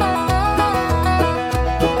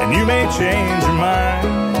 And you may change your mind,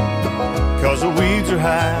 'cause the weeds are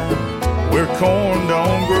high where corn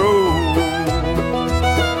don't grow.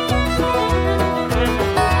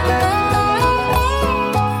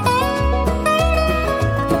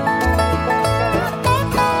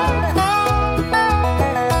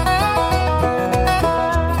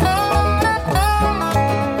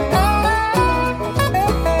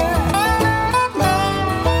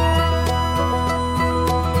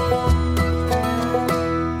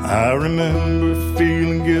 I remember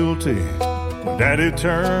feeling guilty when Daddy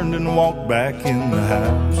turned and walked back in the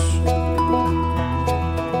house.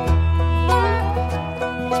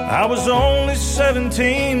 I was only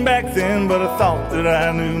 17 back then, but I thought that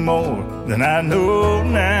I knew more than I know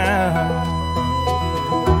now.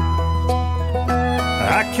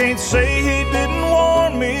 I can't say he didn't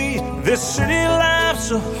warn me, this city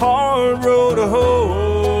life's a hard road to hoe.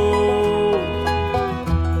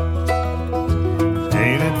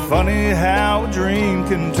 Funny how a dream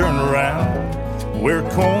can turn around where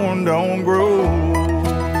corn don't grow.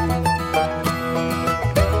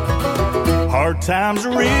 Hard times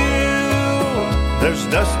are real, there's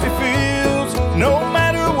dusty fields, no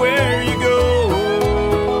matter where you go.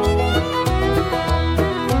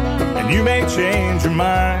 And you may change your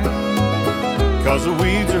mind, 'cause the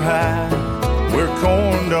weeds are high where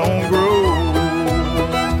corn don't grow.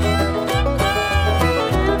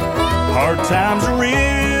 Hard times are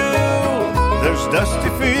real, there's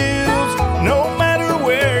dusty fields, no matter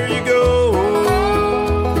where you go.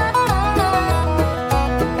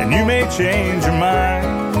 And you may change your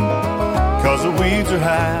mind, 'cause the weeds are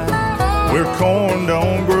high where corn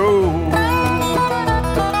don't grow.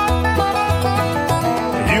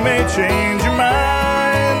 You may change your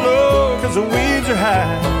mind, Lord, 'cause the weeds are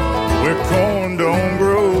high where corn don't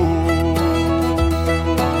grow.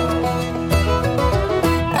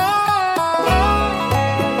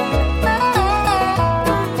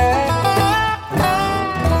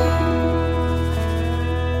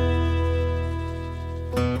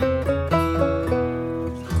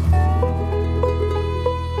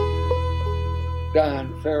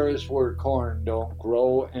 Ferris, where corn don't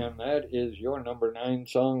grow, and that is your number 9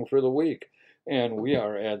 song for the week. And we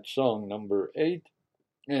are at song number 8,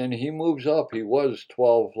 and he moves up. He was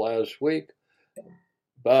 12 last week.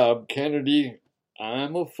 Bob Kennedy,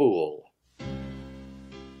 I'm a Fool.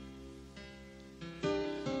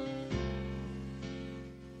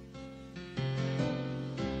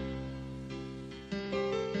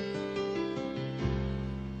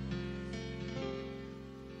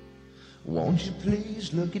 Won't you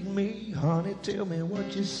please look at me, honey, tell me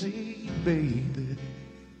what you see, baby.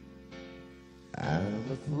 I'm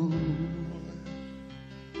a fool.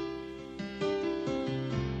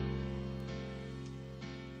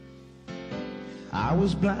 I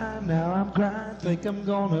was blind, now I'm crying, think I'm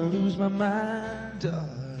gonna lose my mind,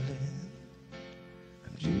 darling.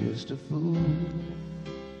 I'm just a fool.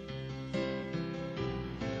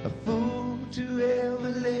 A fool to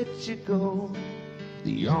ever let you go.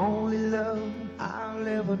 The only love I'll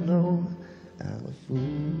ever know. I'm a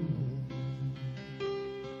fool.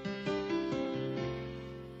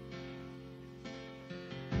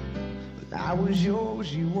 But I was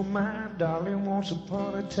yours, you were mine, darling, once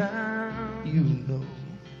upon a time. You know,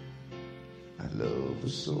 our love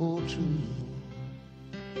was so true.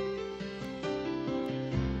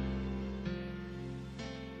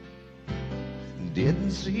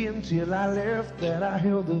 Didn't see until I left that I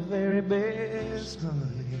held the very best,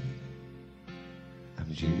 honey.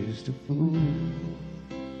 I'm just a fool.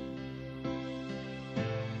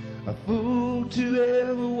 A fool to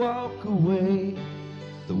ever walk away.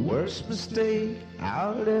 The worst mistake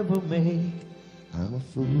I'll ever make. I'm a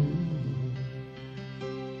fool.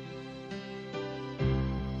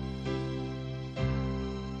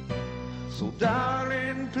 So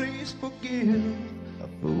darling, please forgive a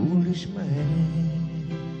foolish man,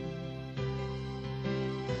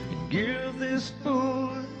 and give this fool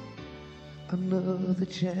another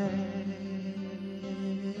chance.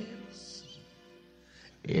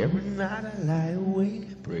 Every night I lie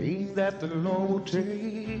awake, praying that the Lord will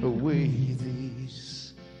take away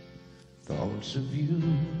these thoughts of you.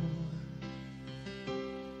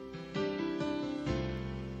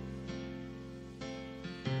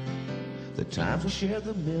 The times we share,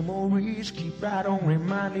 the memories keep right on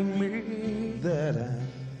reminding me that I'm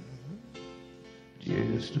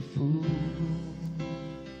just a fool.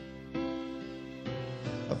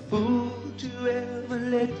 A fool to ever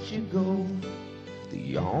let you go.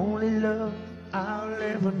 The only love I'll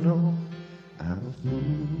ever know. I'm a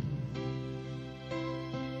fool.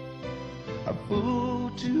 A fool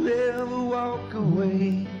to ever walk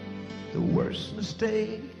away. The worst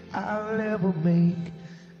mistake I'll ever make.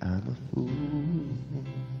 I'm a fool.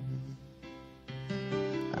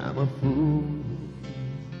 I'm a fool.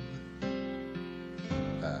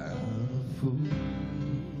 I'm a fool.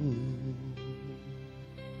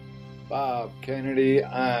 Bob Kennedy,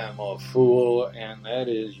 I'm a Fool, and that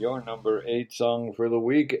is your number 8 song for the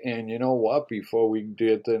week. And you know what? Before we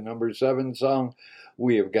get the number 7 song,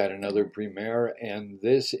 we have got another premiere, and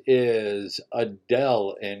this is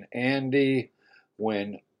Adele and Andy,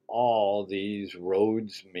 When All These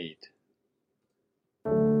Roads Meet.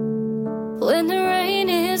 When the rain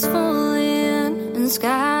is falling and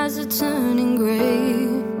skies are turning gray,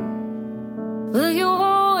 will you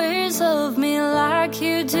always love me like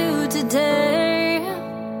you do today?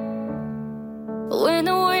 When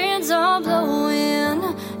the winds are blowing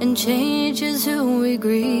and changes who we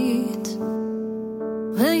greet,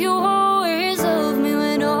 will you always love me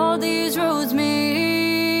when all these roads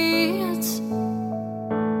meet?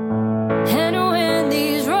 And when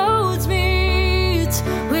these roads meet,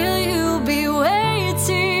 will you be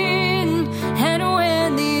waiting? And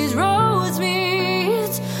when these roads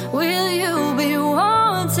meet, will you be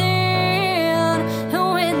wanting?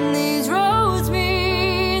 And when these roads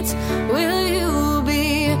meet, will you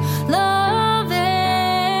be loving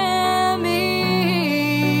me?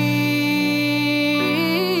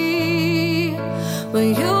 Will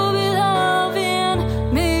you be loving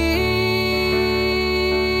me?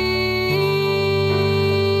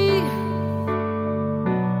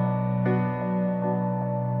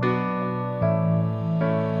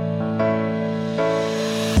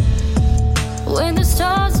 When the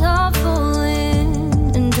stars are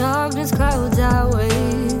falling and darkness clouds our way,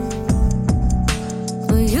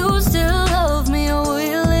 will you still love me or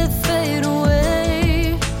will it fade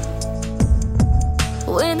away?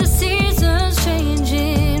 When the seasons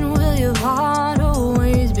changing, will your heart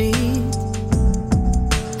always beat?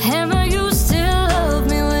 And will you still love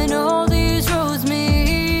me when all these roads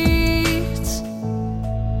meet?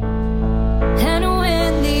 And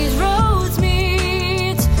when these roads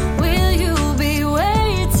meet, will you be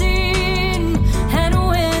waiting? And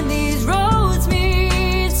when these roads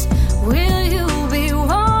meet, will you be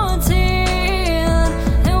wanting?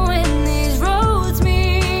 And when these roads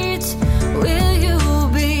meet, will you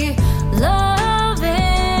be loving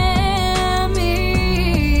me?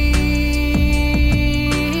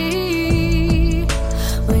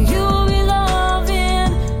 Will you be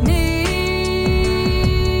loving me?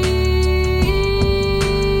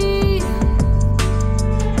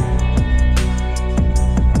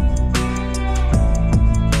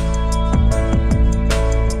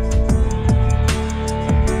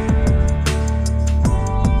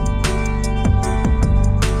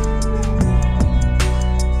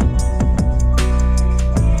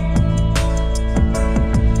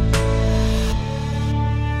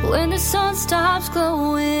 When the sun stops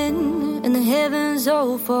glowing and the heavens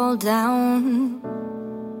all fall down,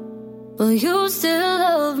 will you still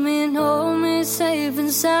love me and hold me safe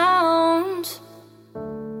and sound?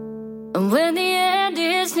 And when the end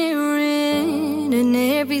is nearing and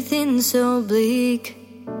everything's so bleak,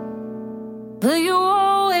 will you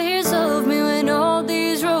always love me when all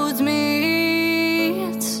these roads meet?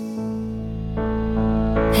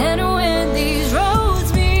 And when these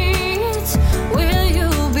roads meet, will you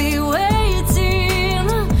be waiting?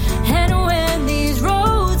 And when these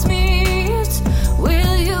roads meet,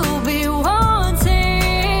 will you be wanting?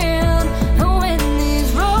 And when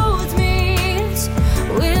these roads meet,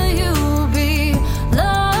 will you be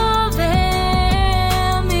loving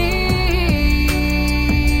me?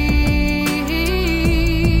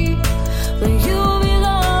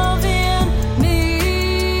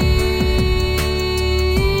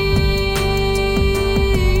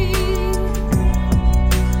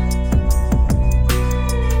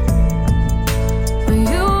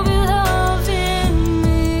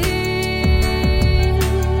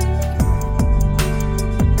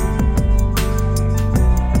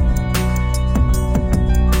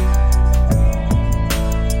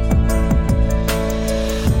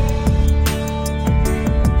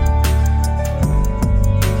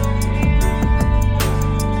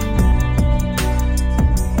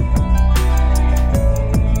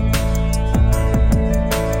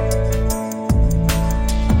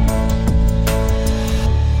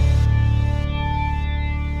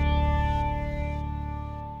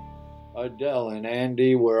 Adele and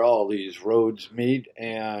Andy, Where All These Roads Meet,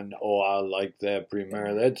 and I like that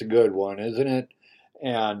premiere. That's a good one, isn't it?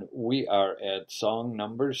 And we are at song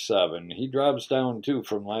number 7. He drops down 2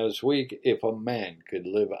 from last week, If a Man Could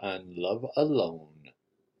Live on Love Alone.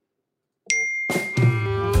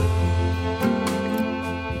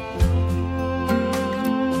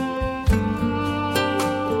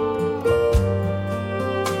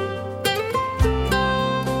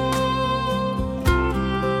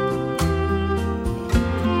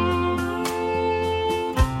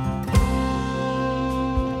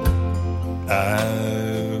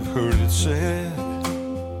 I've heard it said,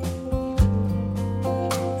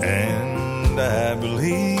 and I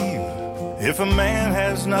believe, if a man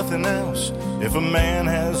has nothing else, if a man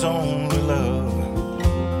has only love,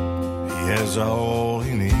 he has all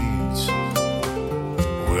he needs.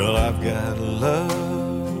 Well, I've got love,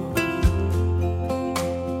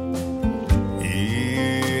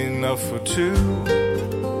 enough for two.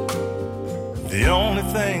 The only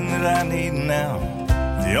thing that I need now,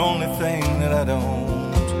 the only thing that I don't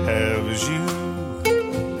have is you.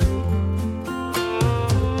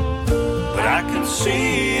 But I can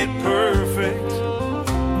see it perfect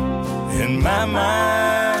in my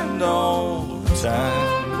mind all the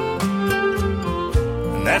time.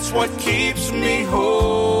 And that's what keeps me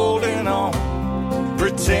holding on,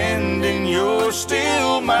 pretending you're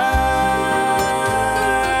still mine.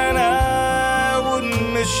 I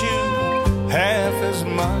wouldn't miss you half as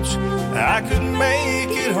much. I could make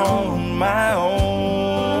it on my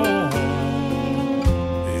own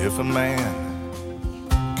if a man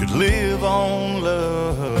could live on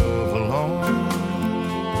love alone.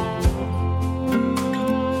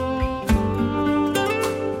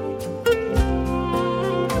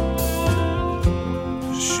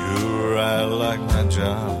 Sure, I like my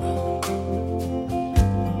job.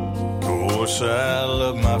 Of course, I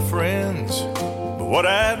love my friends. But what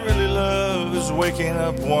I'd really love is waking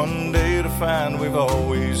up one day to find we've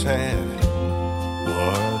always had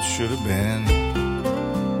what should have been.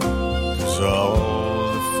 'Cause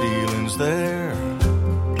all the feelings there,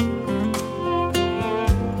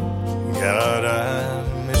 God, I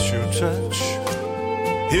miss your touch.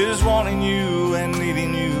 Here's wanting you and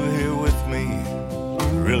needing you here with me,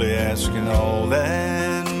 really asking all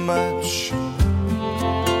that much.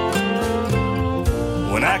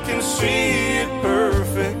 When I can see it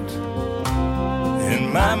perfect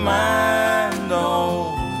in my mind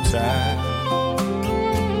all the time.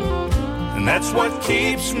 And that's what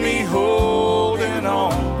keeps me holding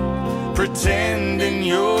on, pretending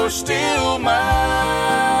you're still mine.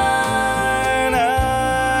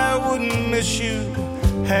 I wouldn't miss you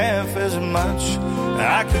half as much.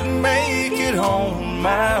 I could make it on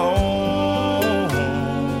my own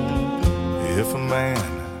if a man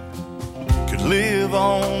could live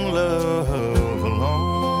on love alone.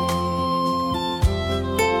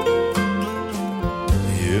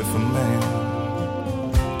 If a man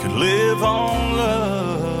could live on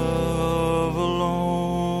love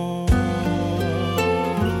alone.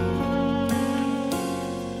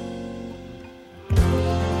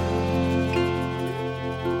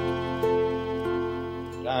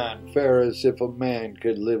 Don Ferris, If a Man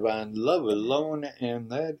Could Live on Love Alone, and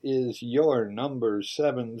that is your number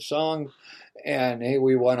 7 song. And hey,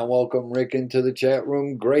 we want to welcome Rick into the chat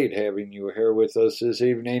room. Great having you here with us this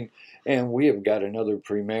evening. And we have got another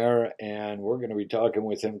premiere, and we're going to be talking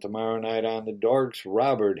with him tomorrow night on the Dorks.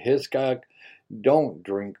 Robert Hiscock, Don't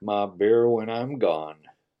Drink My Beer When I'm Gone.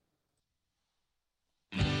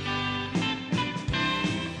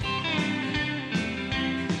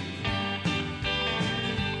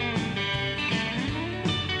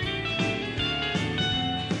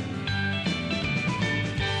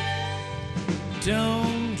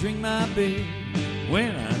 Don't drink my beer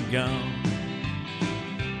when I'm gone.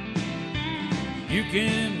 You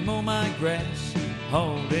can mow my grass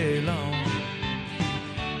all day long.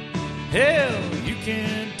 Hell, you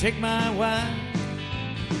can take my wife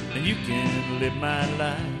and you can live my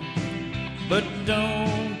life, but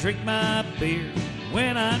don't drink my beer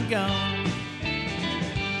when I'm gone.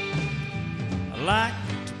 I like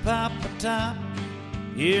to pop a top,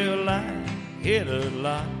 yeah, I like it a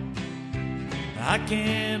lot. I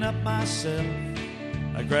can up myself,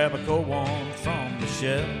 I grab a cold one from the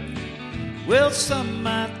shelf. Well, some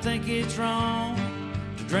might think it's wrong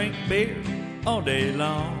to drink beer all day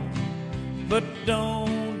long, but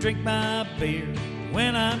don't drink my beer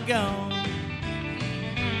when I'm gone.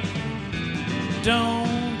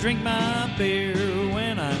 Don't drink my beer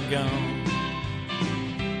when I'm gone.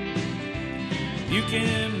 You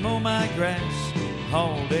can mow my grass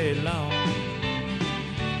all day long.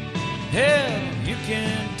 Hell, you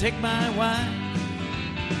can take my wife,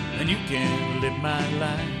 and you can live my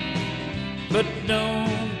life, but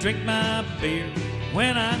don't drink my beer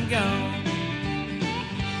when I'm gone.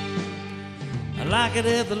 I like it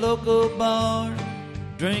at the local bar,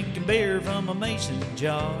 drinking beer from a mason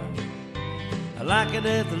jar. I like it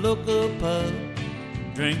at the local pub,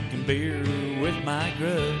 drinking beer with my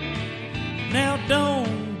grub. Now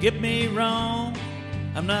don't get me wrong,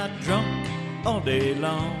 I'm not drunk all day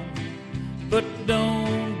long, but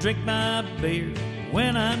don't drink my beer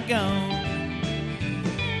when I'm gone.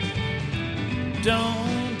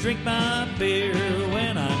 Don't drink my beer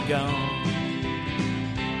when I'm gone.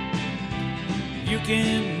 You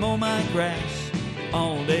can mow my grass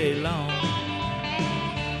all day long.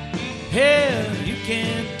 Hell, you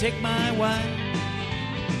can take my wife,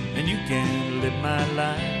 and you can live my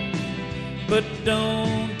life, but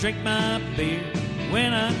don't drink my beer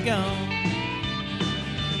when I'm gone.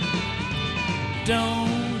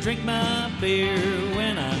 Don't drink my beer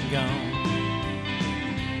when I'm gone.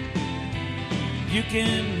 You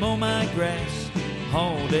can mow my grass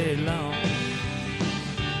all day long.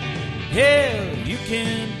 Hell, you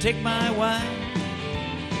can take my wife,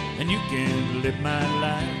 and you can live my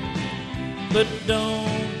life, but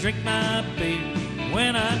don't drink my beer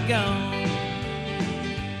when I'm gone.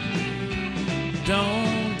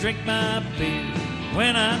 Don't drink my beer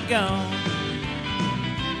when I'm gone.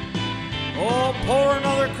 Oh, pour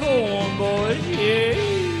another cool one, boys, yeah.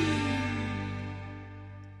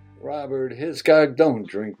 Robert Hiscock, don't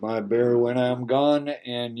drink my beer when I'm gone.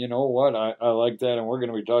 And you know what? I like that, and we're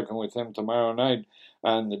going to be talking with him tomorrow night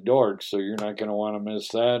on the Dorks, so you're not going to want to miss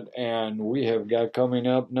that. And we have got coming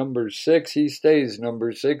up number 6. He stays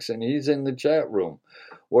number 6, and he's in the chat room.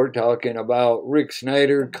 We're talking about Rick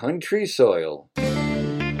Snyder, Country Soil.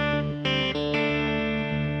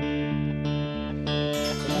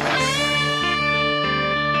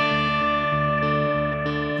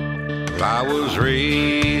 I was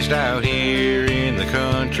raised out here in the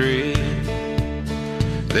country.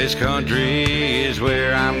 This country is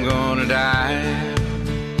where I'm gonna die.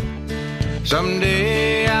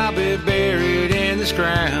 Someday I'll be buried in this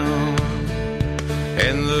ground,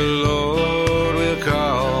 and the Lord will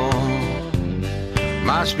call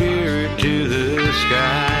my spirit to the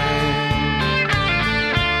sky.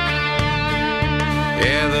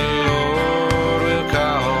 Yeah, the Lord will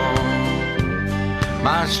call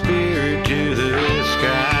my spirit to the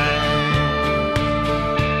sky.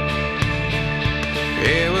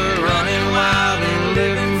 Yeah, we're running wild and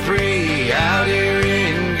living free out here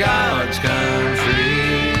in God's country.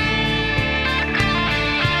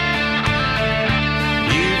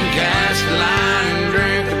 You can cast a line and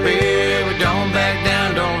drink a beer, but don't back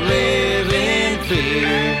down, don't live in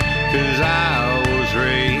fear, 'cause I was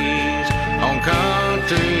raised on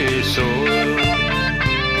country soil.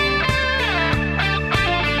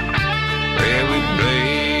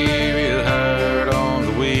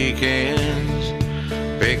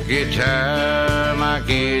 Guitar might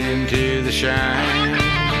get into the shine.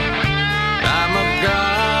 I'm a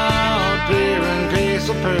God-fearing,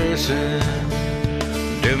 peaceful person.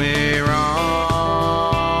 Do me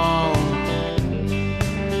wrong,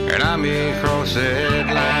 and I may cross that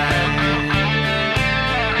line.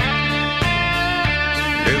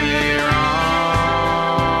 Do me wrong,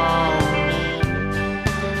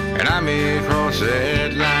 and I may cross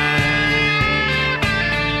that line.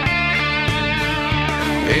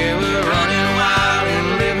 Yeah, we're running wild and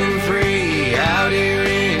living free out here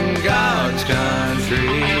in God's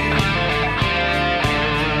country.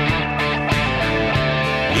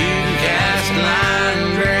 You can cast a line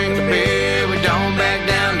and drink a beer, but don't back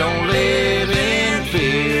down, don't live in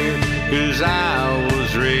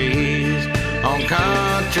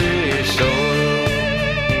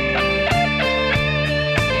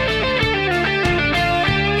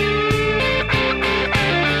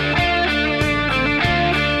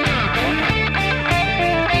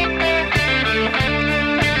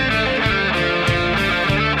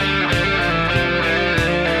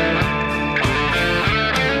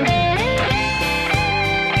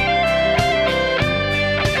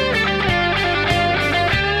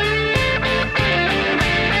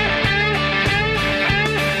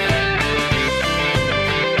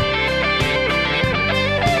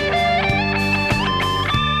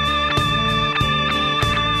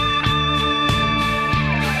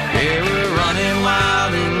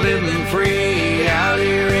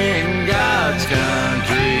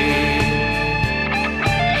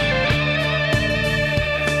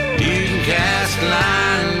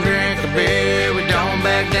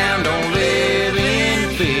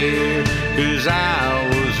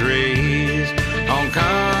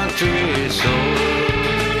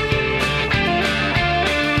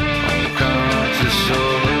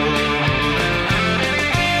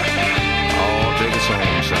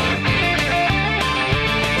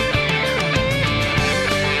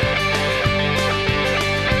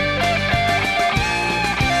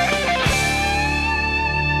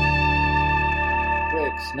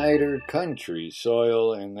Spider, Country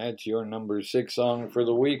Soil, and that's your number 6 song for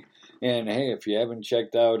the week. And hey, if you haven't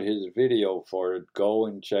checked out his video for it, go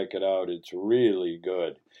and check it out. It's really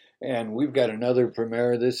good. And we've got another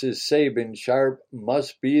premiere. This is Sabin Sharp,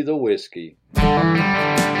 Must Be the Whiskey.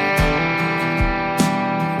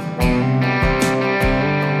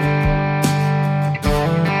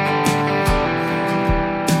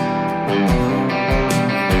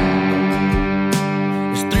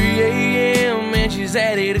 She's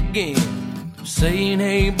at it again, saying,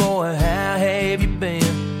 hey boy, how have you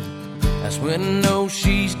been? That's when I know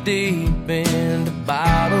she's deep in the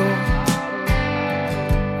bottle,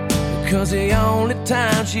 because the only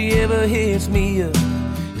time she ever hits me up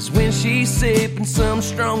is when she's sipping something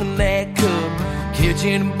strong in that cup.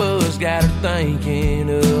 Catching a buzz got her thinking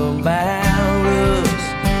about us.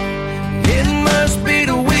 It must be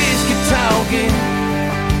the whiskey talking.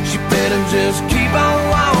 She better just keep on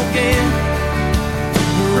walking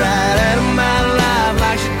right out of my life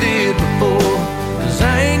like she did before, 'cause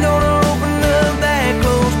I ain't gonna open up that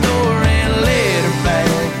closed door and let her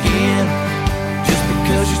back in, just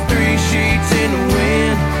because she's 3 sheets in the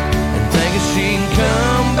wind and thinking she can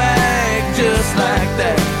come back just like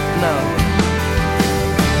that. No,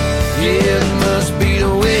 yeah, it must be the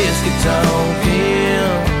whiskey talking.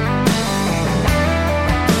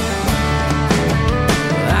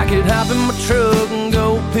 I could hop in my truck and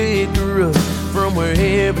go pick her up from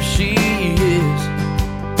wherever she is.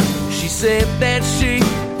 She said that she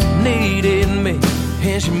needed me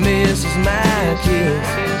and she misses my kiss.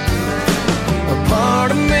 A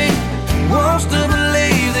part of me wants to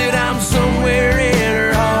believe that I'm somewhere in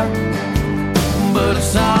her heart, but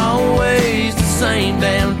it's always the same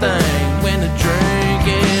damn thing when the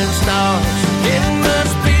drinking starts. It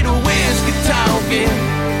must be the whiskey talking.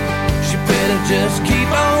 She better just keep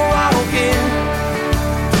on walking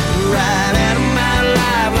right out of my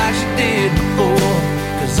life like she did before,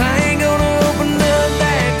 'cause I ain't gonna open up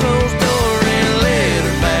that closed door and let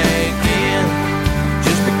her back in,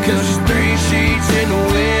 just because she's 3 sheets in the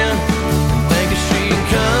wind and thinking she can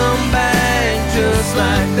come back just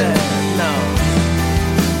like that. No,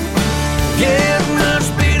 yeah, it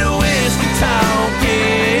must be the whiskey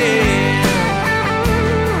talking.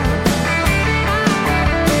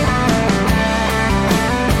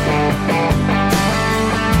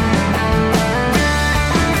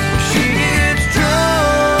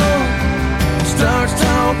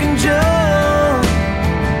 Jump,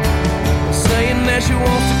 saying that she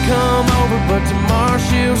wants to come over, but tomorrow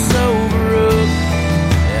she'll sober up.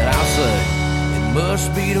 And I'll say, it must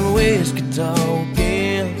be the whiskey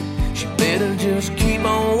talking. She better just keep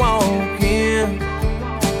on walking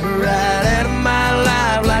right out of my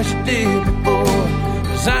life like she did before,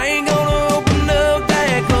 'cause I ain't gonna open up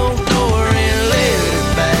that closed door and let her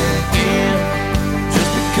back in,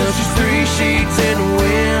 just because she's 3 sheets in the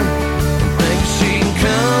wind.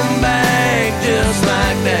 Come back just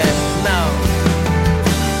like that. No,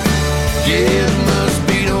 yeah, it must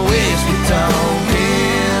be the whiskey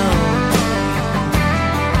talking.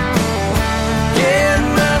 Yeah, it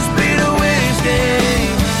must be the whiskey.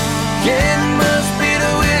 Yeah, it must be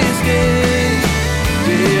the whiskey.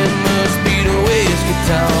 Yeah, it must be the whiskey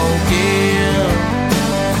talking.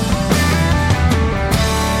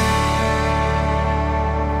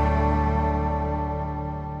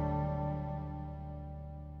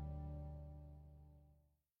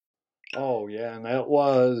 Oh, yeah, and that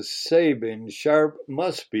was Sabin Sharp,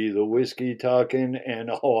 Must Be the Whiskey Talking,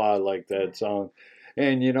 and oh, I like that song.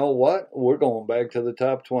 And you know what? We're going back to the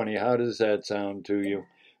top 20. How does that sound to you?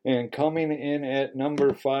 And coming in at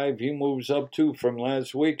number 5, he moves up 2 from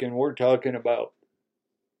last week, and we're talking about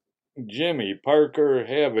Jimmy Parker,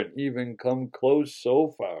 Haven't Even Come Close So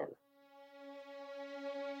Far.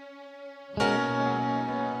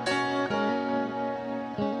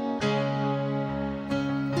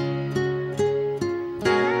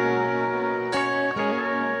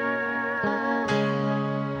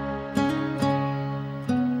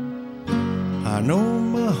 I know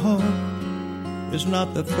my heart is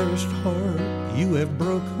not the first heart you have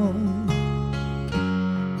broken,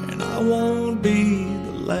 and I won't be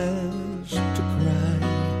the last to cry.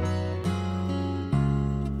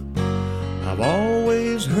 I've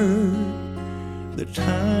always heard that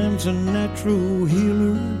time's a natural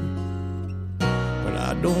healer, but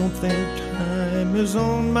I don't think time is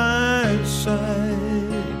on my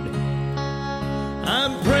side.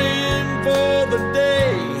 I'm praying for the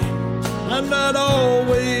day I'm not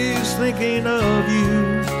always thinking of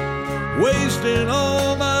you, wasting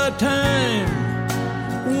all my time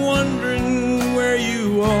wondering where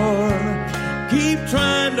you are. Keep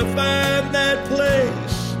trying to find that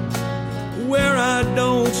place where I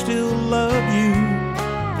don't still love you.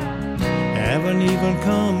 Haven't even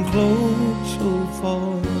come close so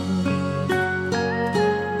far.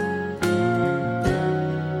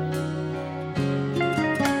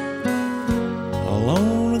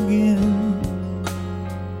 Alone again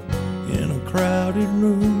in a crowded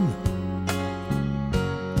room,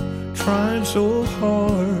 trying so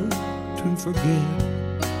hard to forget,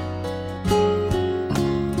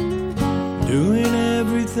 doing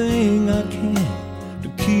everything I can to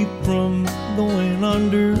keep from going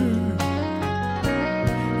under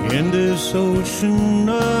in this ocean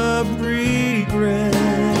of regret.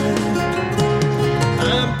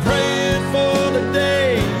 I'm praying for the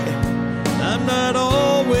day I'm not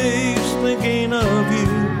always thinking of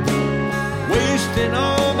you, wasting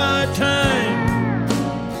all my time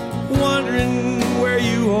wondering where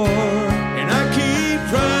you are. And I keep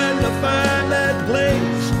trying to find that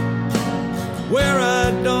place where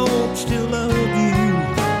I don't still love you.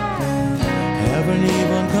 Haven't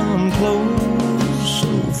even come close so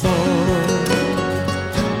far.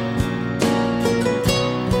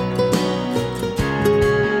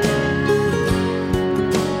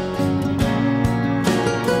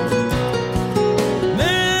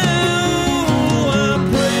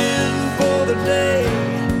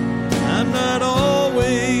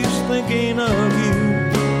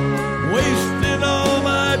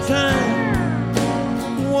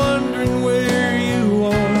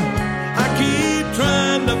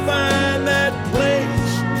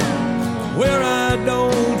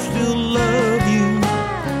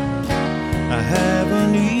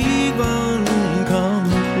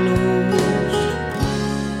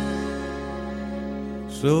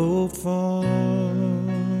 So far.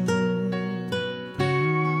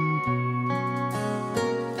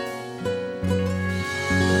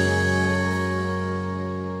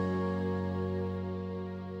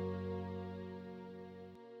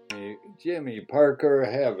 Jimmy Parker,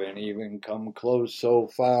 haven't even come close so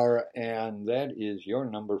far, and that is your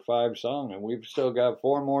number 5 song, and we've still got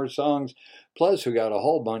 4 more songs, plus we got a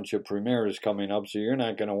whole bunch of premieres coming up, so you're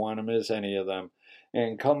not going to want to miss any of them.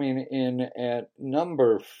 And coming in at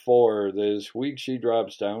number 4 this week, she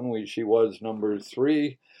drops down. She was number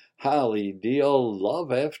 3, Holly Deal,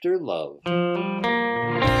 Love After Love.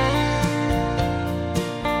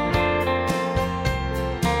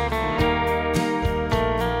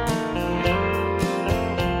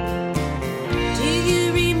 Do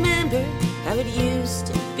you remember how it used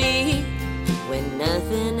to be when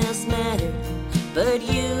nothing else mattered but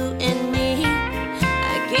you and me?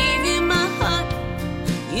 I gave you my heart.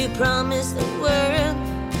 You promised the world,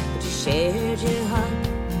 but you shared your heart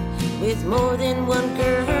with more than one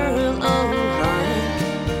girl. Oh, heart,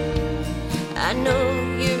 I know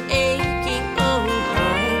you're aching. Oh,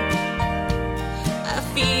 heart, I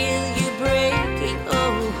feel you breaking.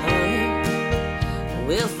 Oh, heart,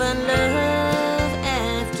 we'll find love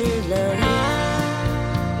after love.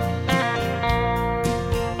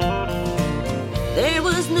 There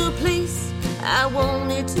was no place I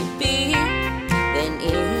wanted to be than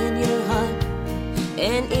in your heart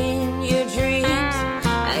and in your dreams.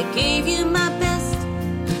 I gave you my best,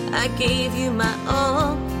 I gave you my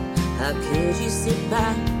all. How could you sit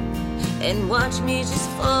by and watch me just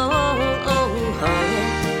fall? Oh,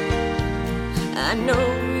 heart, I know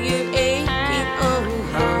you're aching. Oh,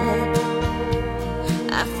 heart,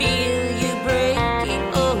 I feel you breaking.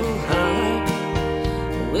 Oh, heart,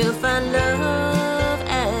 we'll find love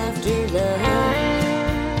after love.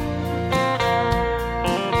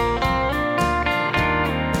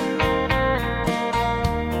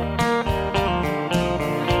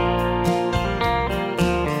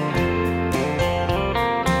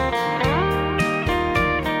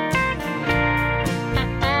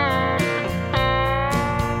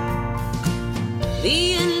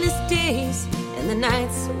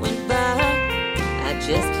 Nights went by, I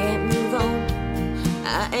just can't move on.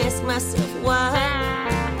 I ask myself why.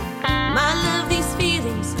 My love, these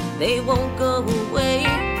feelings, they won't go away.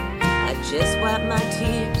 I just wipe my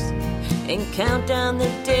tears and count down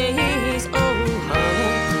the days. Oh,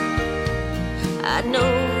 heart, I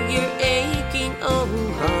know you're aching. Oh,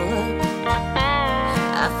 heart,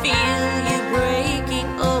 I feel you breaking.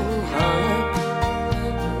 Oh,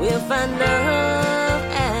 heart, we'll find love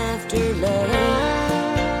after love.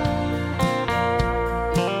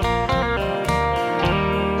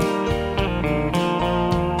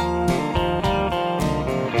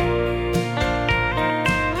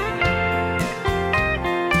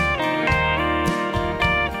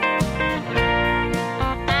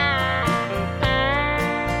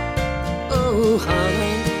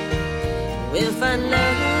 We'll find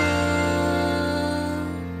love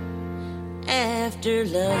after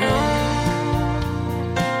love.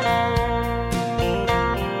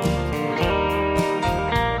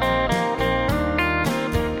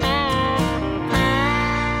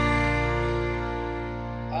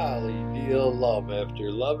 Love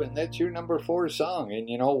After Love, and that's your number 4 song. And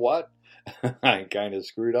you know what? I kind of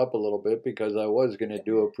screwed up a little bit because I was going to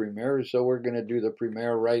do a premiere, so we're going to do the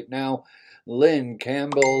premiere right now. Lynn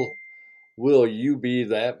Campbell, Will You Be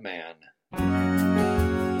That Man?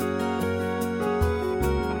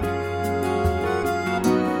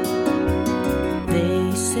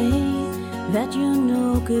 They say that you're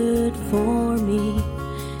no good for me,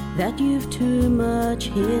 that you've too much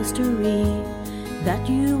history, that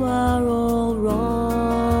you are all wrong.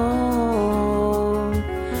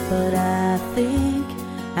 But I think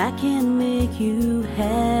I can make you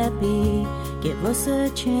happy. Give us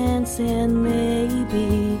a chance and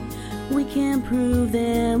maybe we can prove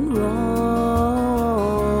them wrong.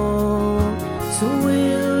 So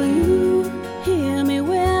will you hear me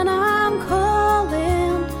when I'm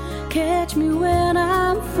calling? Catch me when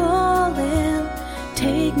I'm falling.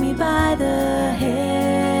 Take me by the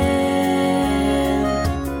hand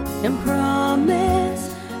and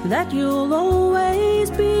promise that you'll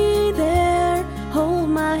always be there. Hold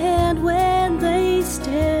my hand when they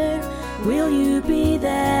stare. Will you be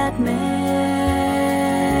that man?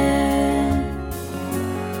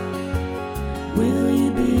 Will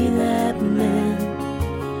you be that man?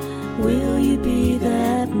 Will you be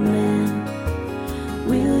that man?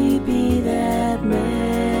 Will you be that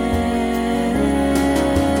man?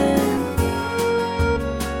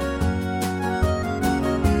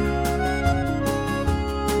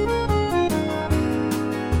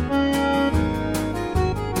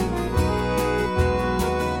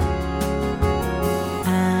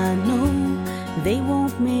 They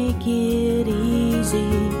won't make it easy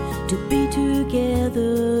to be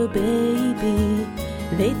together, baby.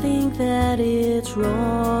 They think that it's wrong.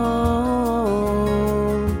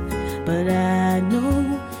 But I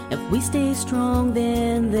know if we stay strong,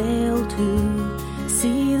 then they'll too.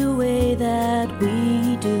 See the way that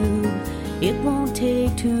we do, it won't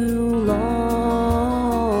take too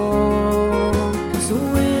long. So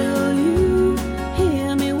will you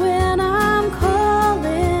hear me when I'm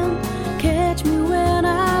calling? Catch me when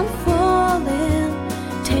I'm falling.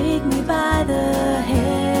 Take me by the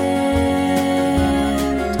hand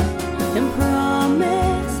and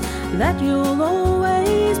promise that you'll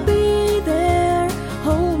always be there.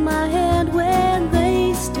 Hold my hand when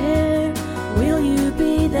they stare. Will you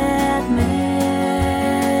be that man?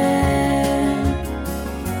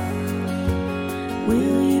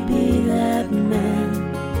 Will you be that man?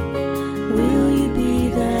 Will you be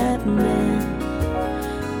that man?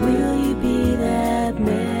 Will you be that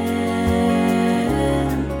man?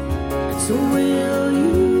 So will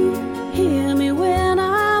you hear me when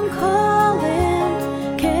I'm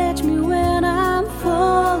calling? Catch me when I'm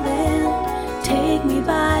falling. Take me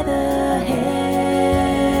by the hand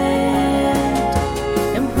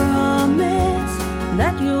and promise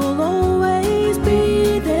that you'll always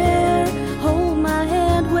be there. Hold my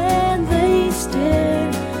hand when they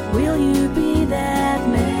stare. Will you be that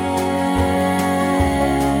man?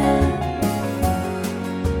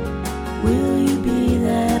 Will you be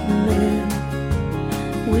that man?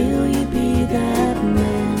 Will you be that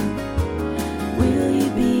man? Will you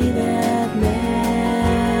be that man?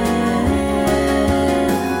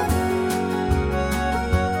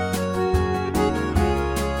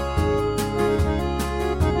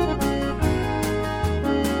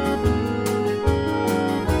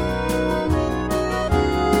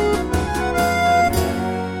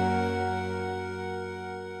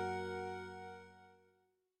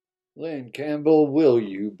 Lynn Campbell, Will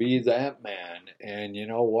You Be That Man? And you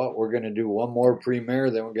know what? We're going to do one more premiere,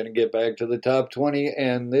 then we're going to get back to the top 20.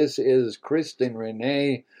 And this is Kristen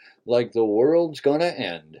Renee, Like the World's Gonna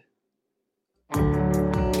End. I've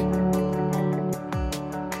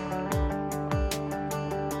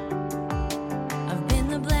been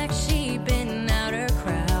the black sheep in outer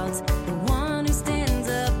crowds, the one who stands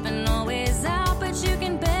up and always out, but you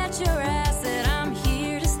can bet your ass that I'm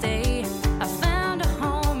here to stay. I found a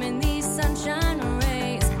home in these sunshine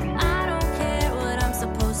rays. I don't care what I'm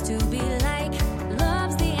supposed to be like.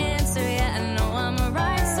 Love's the answer, yeah, I know I'm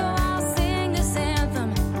right, so I'll sing this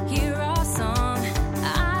anthem, hear our song.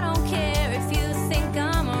 I don't care if you think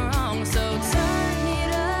I'm wrong, so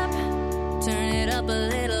turn it up a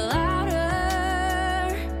little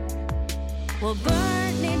louder. Well,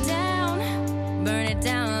 burn it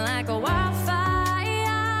down like a wildfire.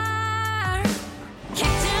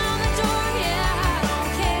 Kick down the door, yeah, I don't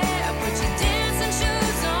care. Put your dancing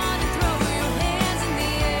shoes on and throw your hands in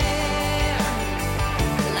the air.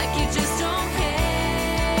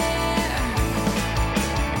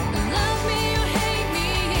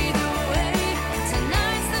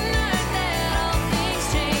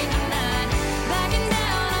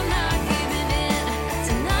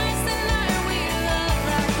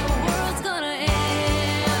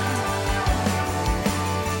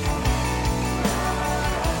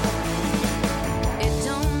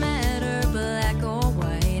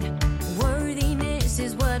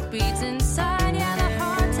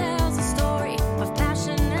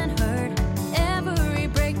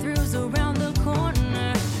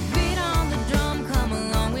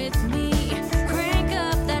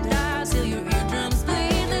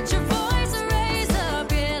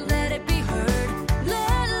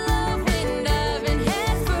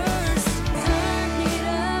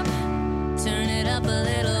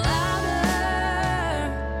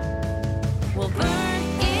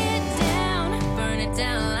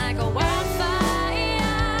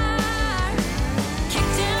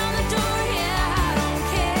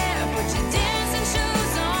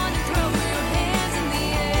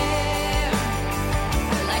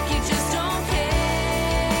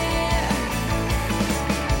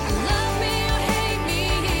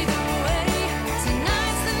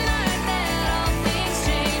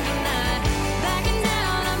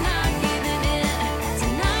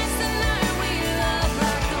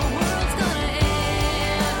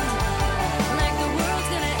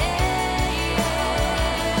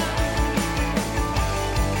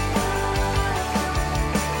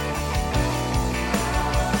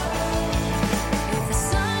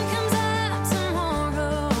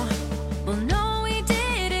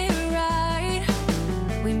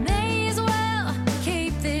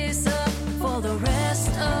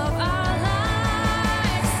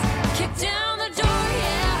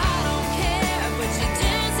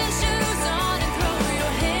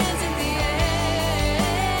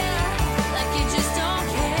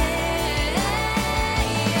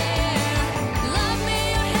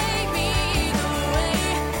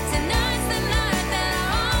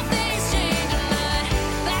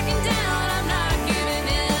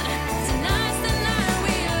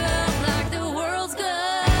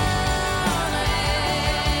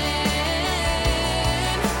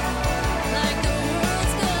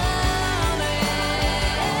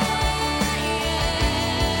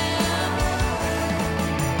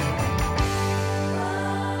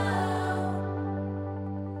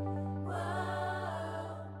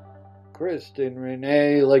 Kristen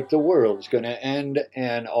Renee, like the world's gonna end,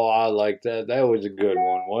 and oh, I like that. That was a good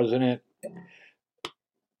one, wasn't it?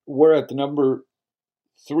 We're at the number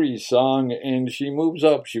 3 song, and she moves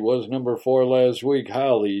up. She was number 4 last week.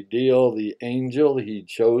 Holly Deal, The Angel He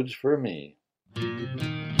Chose for Me.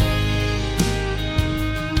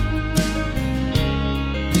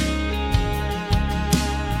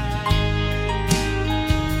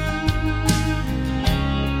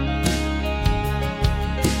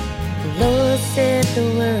 Lord set the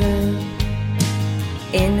world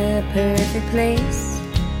in a perfect place.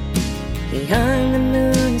 He hung the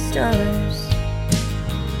moon and stars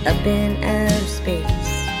up and out of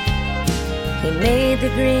space. He made the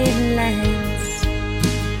green lands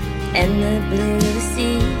and the blue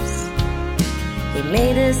seas. He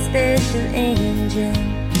made a special angel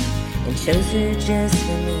and chose her just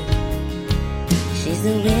for me. She's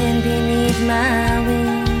the wind beneath my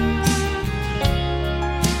wings.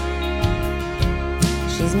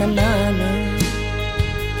 She's my mama.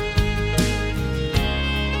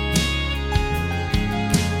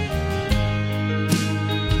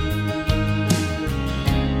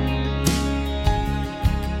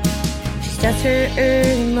 She starts her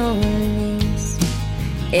early mornings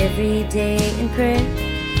every day in prayer.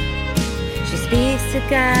 She speaks to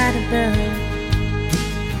God above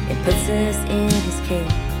and puts us in His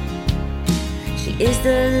care. She is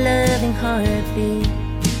the loving heartbeat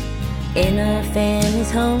in our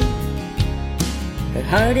family's home. Her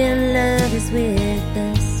heart and love is with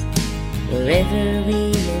us wherever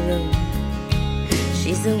we may roam.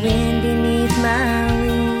 She's the wind beneath my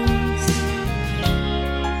wings.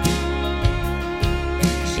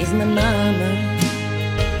 She's my mama.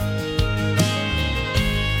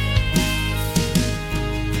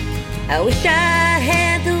 I wish I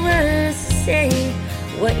had the words to say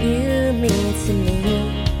what you mean to me.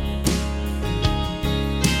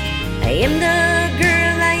 I am the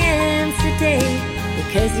girl I am today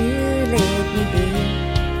because you let me be.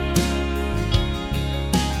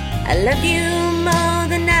 I love you more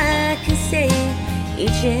than I can say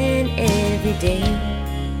each and every day.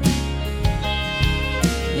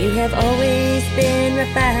 You have always been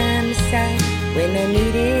right by my side when I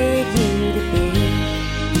needed you to be.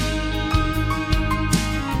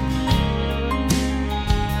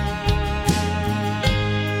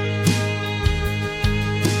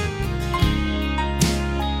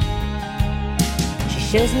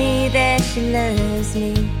 Shows me that she loves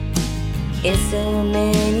me in so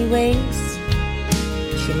many ways.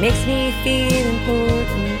 She makes me feel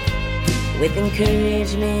important with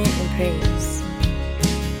encouragement and praise.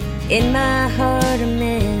 In my heart are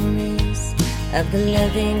memories of the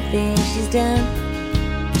loving things she's done.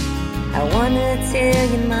 I wanna tell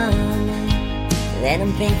you, mama, that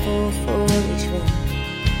I'm thankful for each one.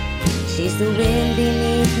 She's the wind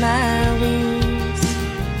beneath my wings.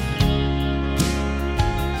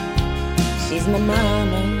 She's my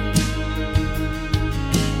mama.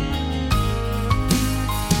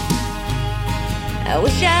 I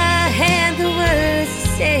wish I had the words to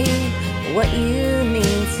say what you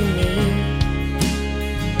mean to me.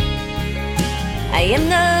 I am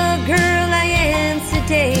the girl I am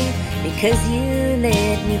today because you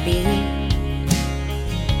let me be.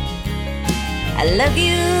 I love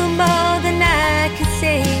you more than I can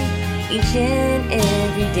say each and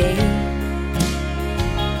every day.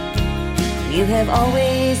 You have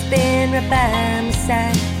always been right by my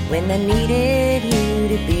side when I needed you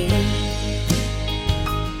to be.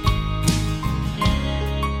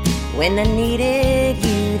 When I needed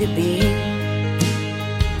you to be.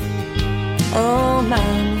 Oh,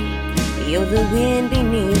 mama, you're the wind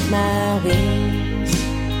beneath my wings.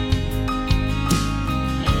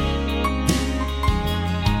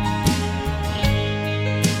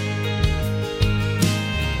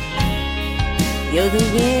 You're the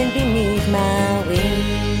wind beneath my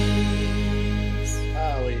wings.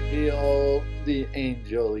 Holly Deal, The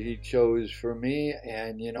Angel He Chose for Me.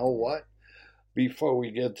 And you know what? Before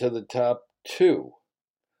we get to the top 2,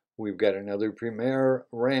 we've got another premiere,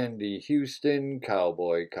 Randy Houston,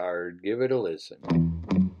 Cowboy Card. Give it a listen.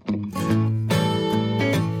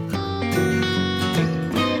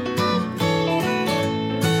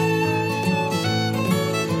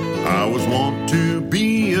 I was wont to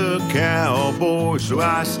be a cowboy, so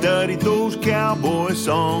I studied those cowboy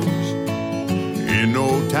songs. In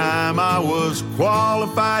no time I was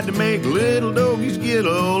qualified to make little doggies get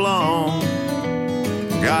along.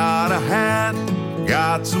 Got a hat,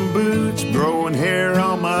 got some boots, growing hair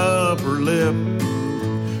on my upper lip.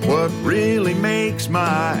 What really makes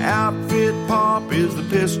my outfit pop is the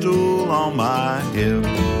pistol on my hip.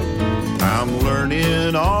 I'm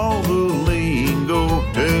learning all the lingo,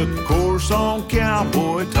 took a course horse on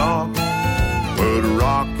cowboy talk. Put a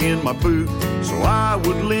rock in my boot so I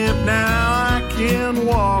would limp. Now I can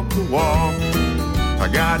walk the walk. I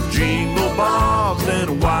got jingle bobs and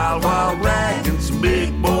a wild, wild rag and some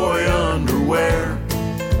big boy underwear.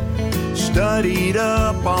 Studied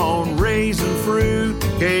up on raising fruit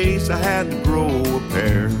in case I had to grow a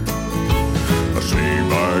pair. I say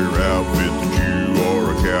by your outfit that you are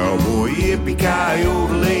a cowboy, yippee-ki-yo,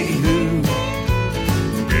 lady who.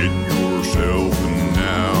 Get yourself an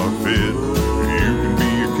outfit, you can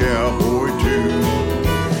be a cowboy too.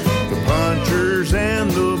 The punchers and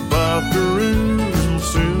the buckaroos will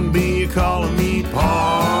soon be calling me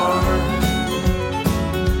pard.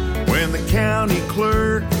 When the county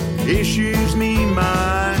clerk issues me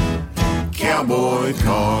my cowboy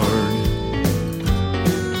card.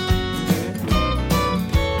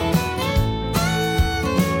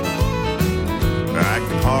 I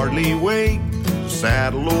can hardly wait to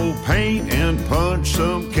saddle old paint and punch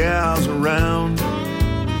some cows around.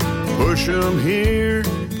 Push 'em here,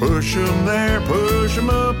 push 'em there, push 'em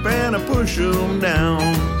up and I push 'em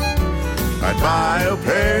down. I'd buy a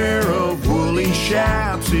pair of woolly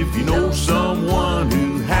chaps if you know someone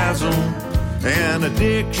who has them, and a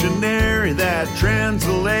dictionary that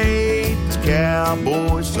translates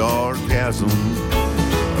cowboy sarcasm.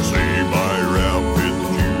 I say by your outfit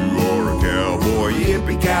that you are a cowboy,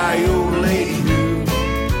 yippee-ki-yo, lady who.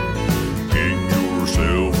 Get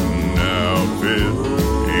yourself an outfit,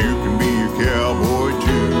 you can be a cowboy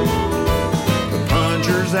too. The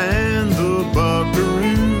punchers and the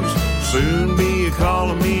buckaroos soon be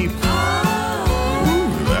calling me.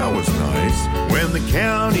 Ooh, that was nice. When the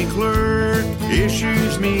county clerk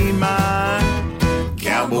issues me my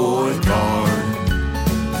cowboy card.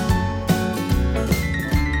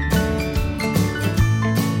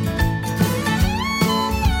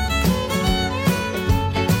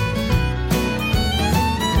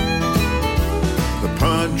 The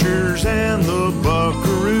punchers and the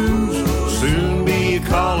buckaroos soon be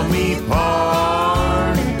calling me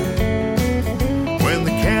pard. When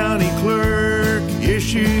the county clerk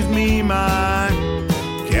issues me my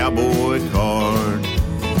cowboy card.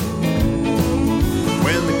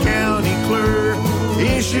 When the county clerk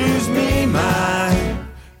issues me my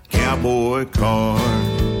cowboy card.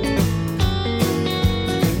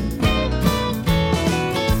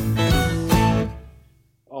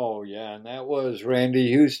 Oh, yeah, and that was Randy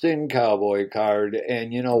Houston, Cowboy Card.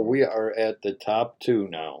 And, you know, we are at the top two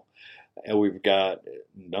now. And we've got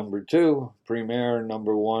number 2, Premier,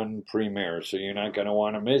 number 1, Premier. So you're not going to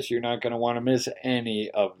want to miss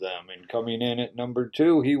any of them. And coming in at number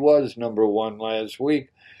 2, he was number 1 last week,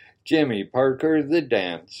 Jimmy Parker, The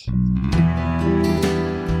Dance.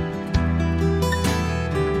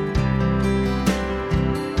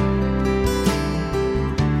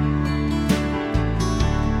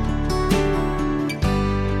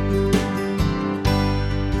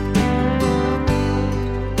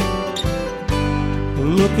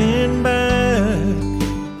 Looking back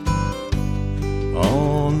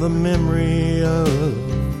on the memory of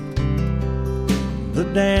the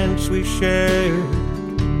dance we shared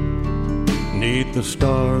 'neath the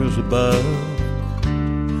stars above,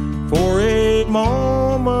 for a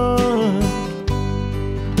moment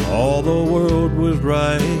all the world was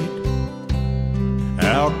right.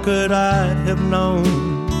 How could I have known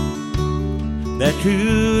that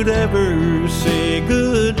you'd ever say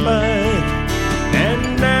goodbye?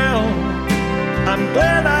 And now I'm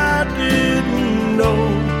glad I didn't know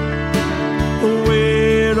the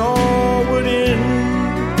way it all would end,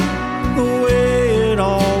 the way it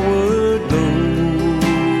all would go.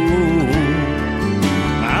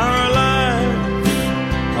 Our lives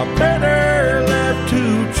are better left to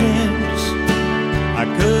chance. I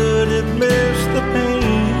could have missed the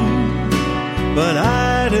pain, but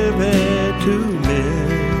I'd have had to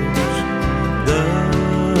miss the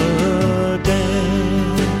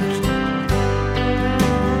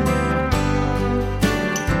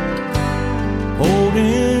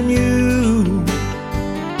holding you.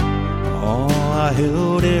 Oh, I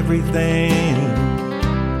held everything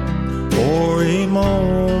for a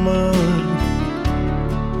moment.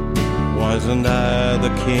 Wasn't I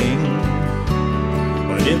the king?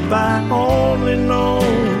 But if I only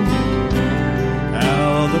known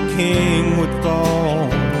how the king would fall.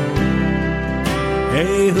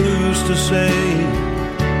 Hey, who's to say?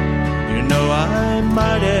 You know, I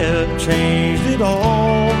might have changed it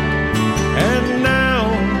all. And now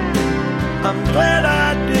I'm glad I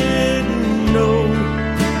didn't know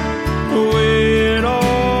the way it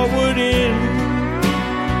all would end,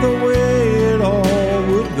 the way it all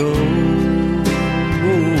would go.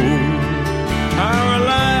 Our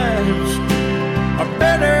lives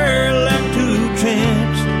better left to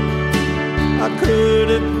chance. I could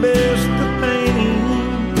have missed the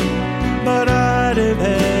pain, but I'd have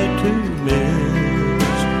had to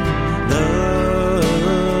miss the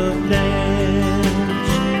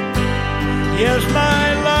dance. Yes,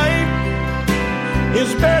 my life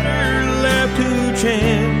is better left to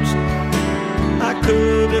chance. I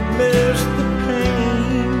could have missed the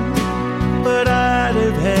pain, but I'd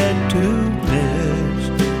have had to miss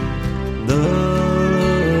the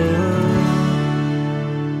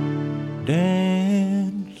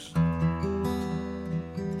dance.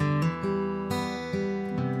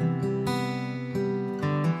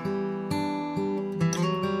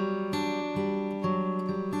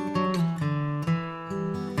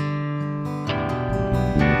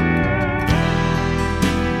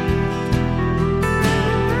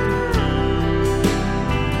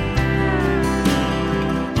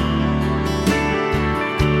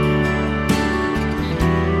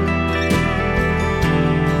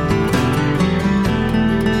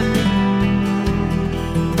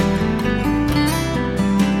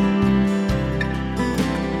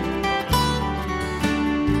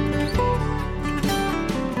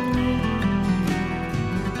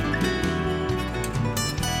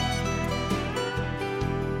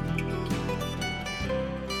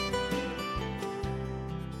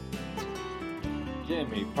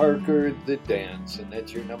 Jimmy Parker, The Dance, and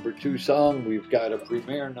that's your number 2 song. We've got a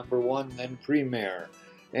premiere, number 1, then premiere.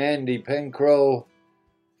 Andy Pencrow,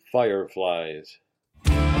 Fireflies.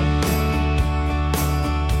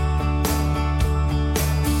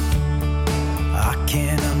 I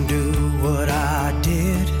can't undo what I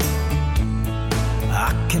did.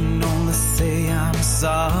 I can only say I'm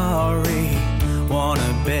sorry.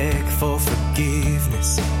 Wanna beg for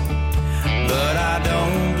forgiveness, but I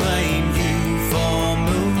don't blame you for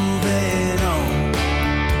moving on.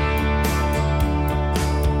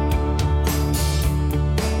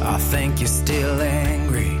 I think you're still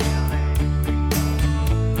angry.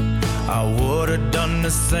 I would've done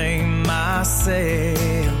the same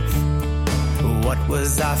myself. What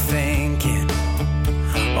was I thinking?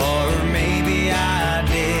 Or maybe I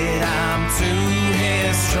did. I'm too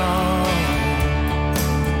headstrong.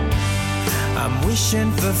 I'm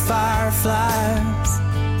wishing for fireflies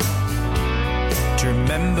to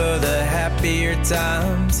remember the happier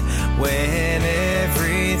times when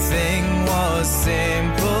everything was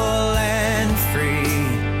simple and free.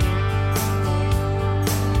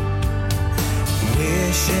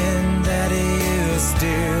 Wishing that you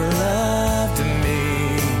still loved me.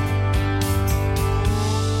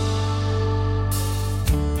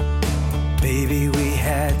 Baby, we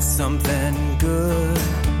had something good.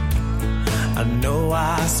 I know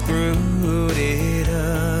I screwed it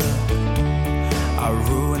up. I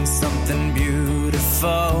ruined something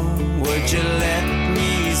beautiful. Would you let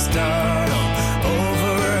me start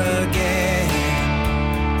over again?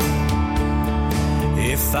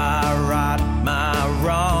 If I right my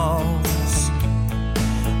wrongs,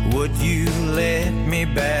 would you let me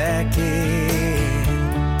back in?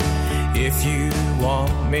 If you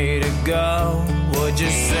want me to go, would you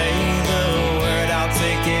say the word? I'll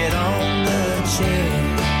take it on the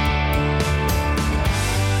chin.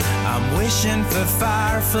 I'm wishing for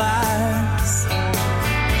fireflies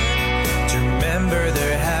to remember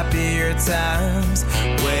their happier times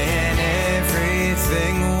when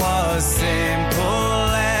everything was simple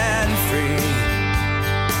and free.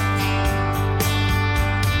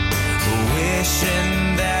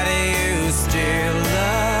 Wishing that you still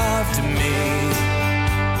loved me.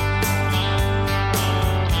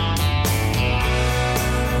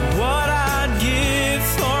 What I'd give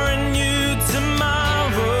for a new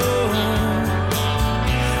tomorrow.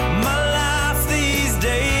 My life these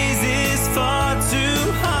days is far too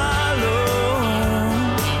hollow.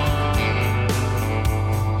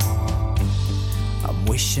 I'm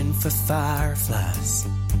wishing for fireflies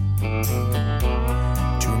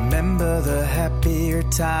to remember the happier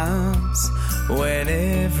times when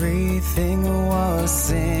everything was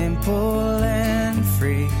simple and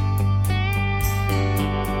free.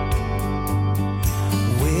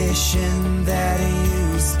 Wishing that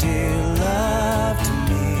you still loved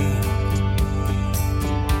me.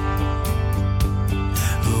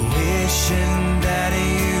 Wishing that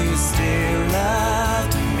you still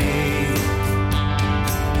loved me.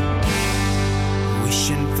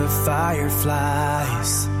 Wishing for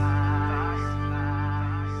fireflies.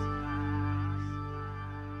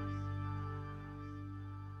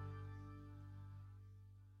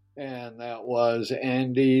 And that was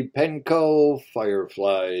Andy Penco,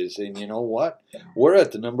 Fireflies. And you know what? We're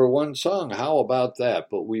at the number one song. How about that?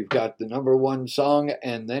 But we've got the number one song,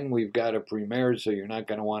 and then we've got a premiere, so you're not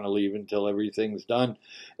going to want to leave until everything's done.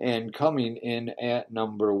 And coming in at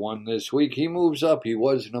number one this week, he moves up. He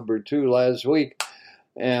was number two last week.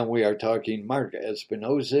 And we are talking Mark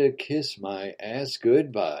Espinoza, Kiss My Ass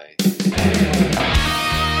Goodbye.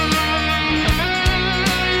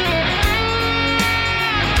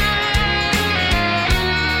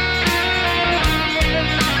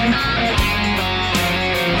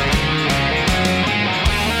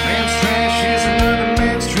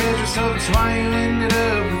 So that's why you ended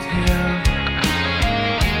up with him.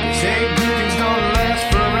 They say good things don't last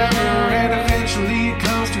forever, and eventually it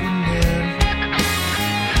comes to an end.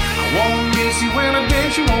 I won't miss you when I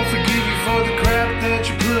dance, you won't forgive you for the crap that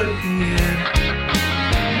you put me in.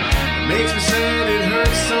 It makes me sad, it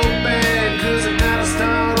hurts so bad, cause I gotta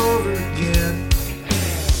start over again.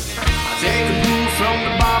 I take a brew from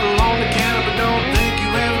the bottle on the counter, but don't think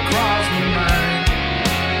you ever crossed my mind.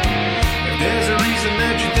 If there's a reason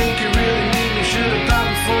that you think you really need me, should have thought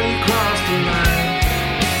before you crossed the line.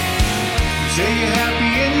 You say you're happy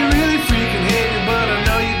and you really freaking hate me, but I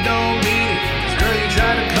know you don't mean it, 'cause girl, you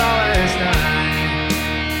tried to call last night.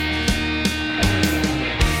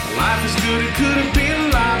 Life is good, it could have been a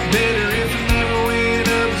lot better if it never went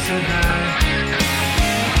up and said hi.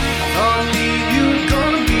 I thought me and you were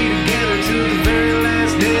gonna be together till the very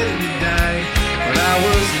last day that we died, but I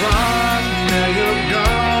was wrong, now you're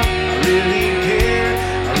gone. I really care,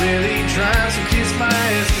 I really try, so kiss my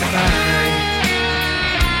ass goodbye.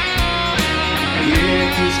 Yeah,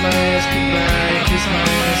 kiss my ass goodbye, kiss my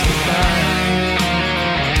ass goodbye.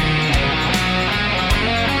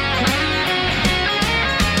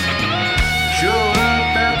 Showed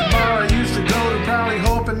up at the bar I used to go to, probably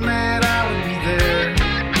hoping that I would be there.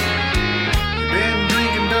 Been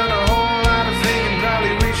drinking, done a whole lot of thinking,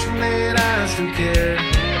 probably wishing that I still care.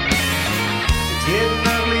 It's getting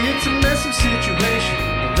ugly, it's a messy situation.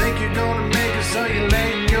 Don't think you're gonna make it, so you lay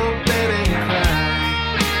in your bed and cry.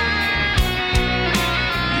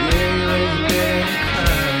 Yeah, you lay in your bed and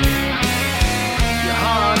cry. Your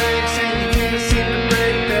heart aches and you can't seem to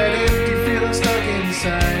break that empty feeling stuck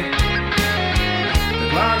inside. The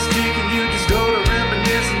clock's ticking, you just go to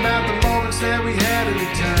reminiscing about the moments that we had at the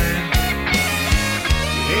time.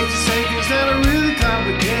 You hate to say things that are really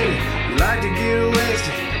complicated. You like to get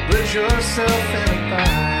wasted, put yourself in a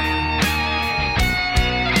bind.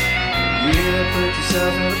 Yeah, put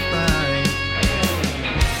yourself in a bind.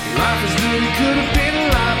 Life is good, it could have been a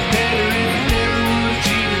lot better if you never would have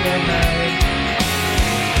cheated that night.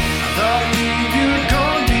 I thought me and you were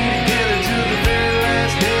gonna be together till the very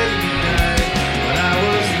last day that we died, but I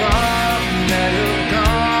was wrong, now you're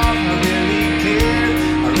gone. I really cared,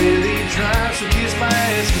 I really tried, so kiss my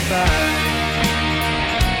ass goodbye.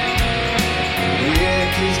 Yeah,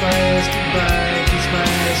 kiss my ass goodbye, kiss my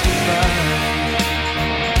ass goodbye.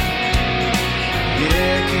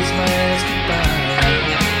 Yeah, kiss my ass goodbye.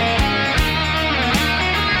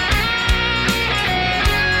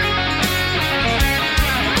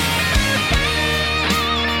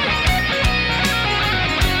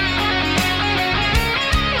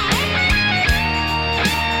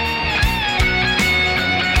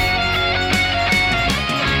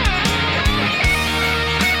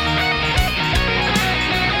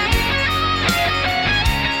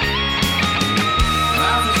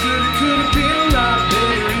 Life is good, it could have been a lot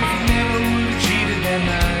better if you never would have cheated that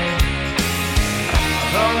night. I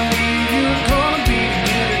thought me and you were gonna be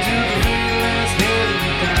together till the very last day that we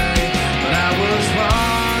died, but I was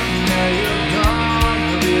wrong, now you're gone.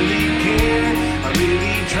 I really care, I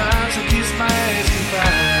really tried, so kiss my ass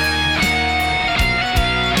goodbye.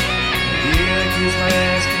 Yeah, kiss my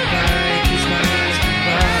ass goodbye, kiss my ass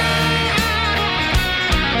goodbye.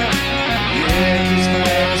 Yeah, kiss my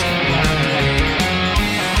ass goodbye.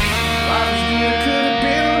 Life was good, could have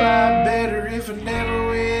been a lot better if I never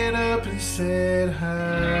went up and said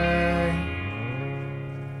hi.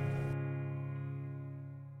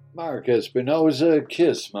 Mark Espinoza,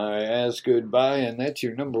 Kiss My Ass Goodbye, and that's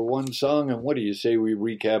your number one song. And what do you say we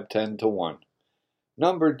recap 10 to 1?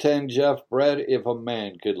 Number 10, Jeff Brett, If a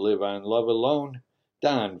Man Could Live on Love Alone.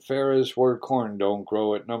 Don Ferris, Where Corn Don't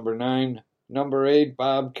Grow at number 9. Number 8,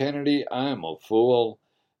 Bob Kennedy, I'm a Fool.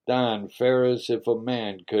 Don Ferris, If a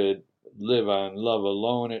Man Could Live on Love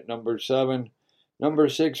Alone at number 7. Number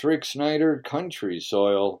 6, Rick Snyder, Country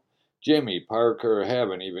Soil. Jimmy Parker,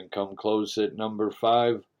 Haven't Even Come Close at number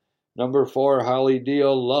 5. Number 4, Holly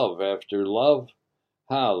Deal, Love After Love.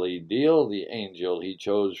 Holly Deal, The Angel He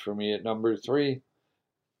Chose for Me at number 3.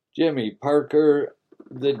 Jimmy Parker,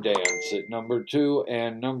 The Dance at number 2,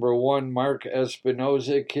 and number 1, Mark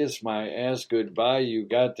Espinoza, Kiss My Ass Goodbye. You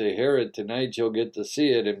got to hear it tonight. You'll get to see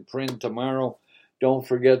it in print tomorrow. Don't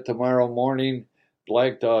forget tomorrow morning,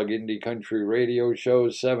 Black Dog Indie Country Radio Show,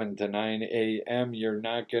 7 to 9 a.m. You're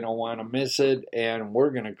not going to want to miss it. And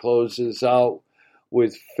we're going to close this out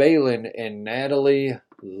with Phelan and Natalie,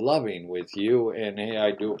 Loving With You. And hey,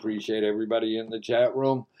 I do appreciate everybody in the chat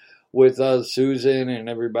room with us, Susan and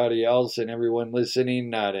everybody else and everyone listening,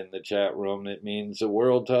 not in the chat room. It means the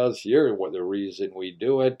world to us. You're the reason we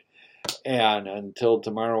do it. And until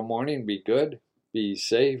tomorrow morning, be good, be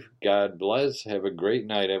safe, God bless. Have a great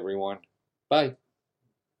night, everyone. Bye.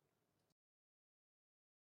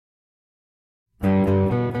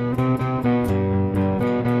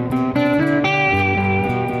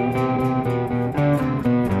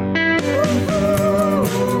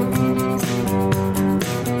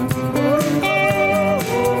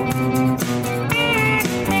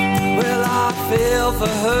 For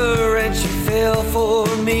her and she fell for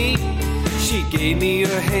me. She gave me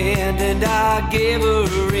her hand and I gave her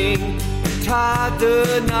a ring. Tied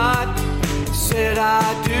the knot, said I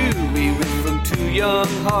do. We went from 2 young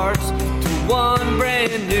hearts to 1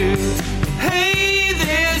 brand new. Hey,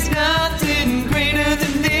 there's nothing greater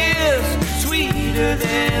than this, sweeter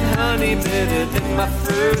than honey, better than my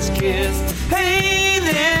first kiss. Hey,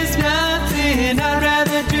 there's nothing I'd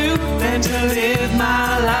rather do than to live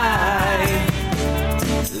my life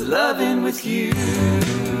loving with you,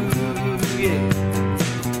 yeah.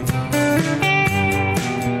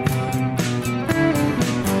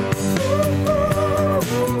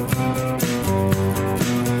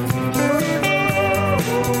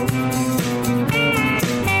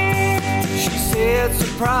 She said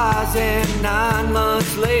surprise, and 9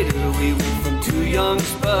 months later we went from 2 young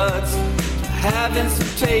spuds to having some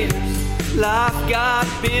taters. Life got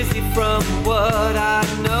busy from what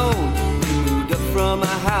I'd known. From a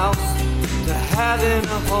house to having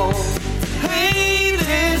a home. Hey,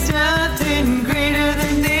 there's nothing greater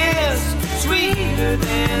than this, sweeter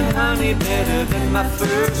than honey, better than my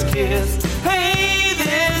first kiss. Hey,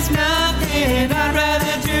 there's nothing I'd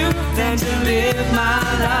rather do than to live my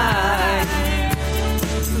life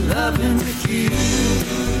loving with you.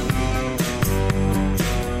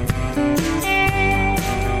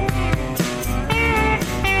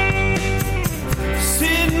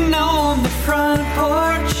 On the front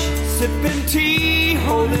porch, sipping tea,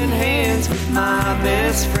 holding hands with my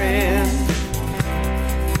best friend,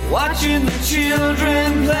 watching the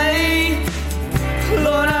children play.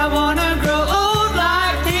 Lord, I wanna grow old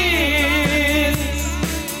like this.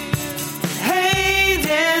 Hey,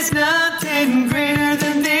 there's nothing greater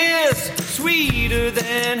than this, sweeter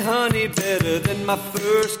than honey, better than my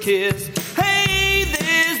first kiss. Hey,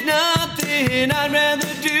 there's nothing I'd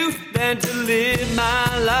rather do than to live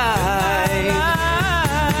my life.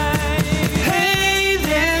 Hey,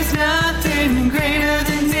 there's nothing greater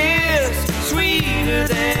than this, sweeter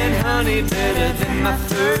than honey, better than my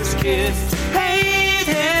first kiss. Hey,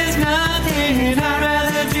 there's nothing I'd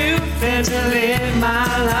rather do than to live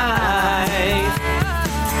my life.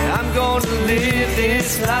 I'm gonna live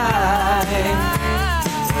this life.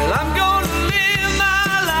 Well, I'm gonna live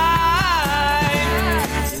my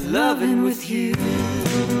life loving with you.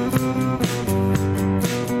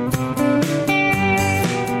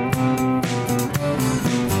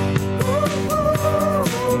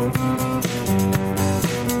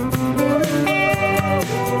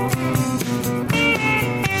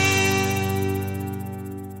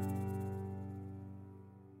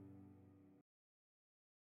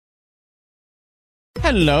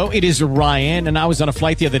 Hello, it is Ryan, and I was on a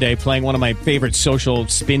flight the other day playing one of my favorite social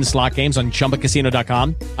spin slot games on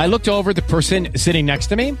ChumbaCasino.com. I looked over at the person sitting next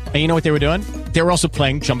to me, and you know what they were doing? They were also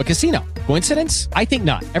playing Chumba Casino. Coincidence? I think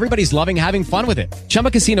not. Everybody's loving having fun with it.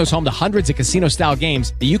 Chumba Casino is home to hundreds of casino-style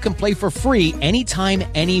games that you can play for free anytime,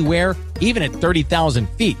 anywhere, even at 30,000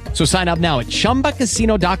 feet. So sign up now at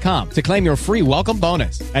ChumbaCasino.com to claim your free welcome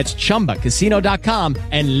bonus. That's ChumbaCasino.com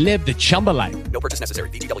and live the Chumba life. No purchase necessary.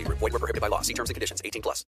 VGW. Void where prohibited by law. See terms and conditions. 18+.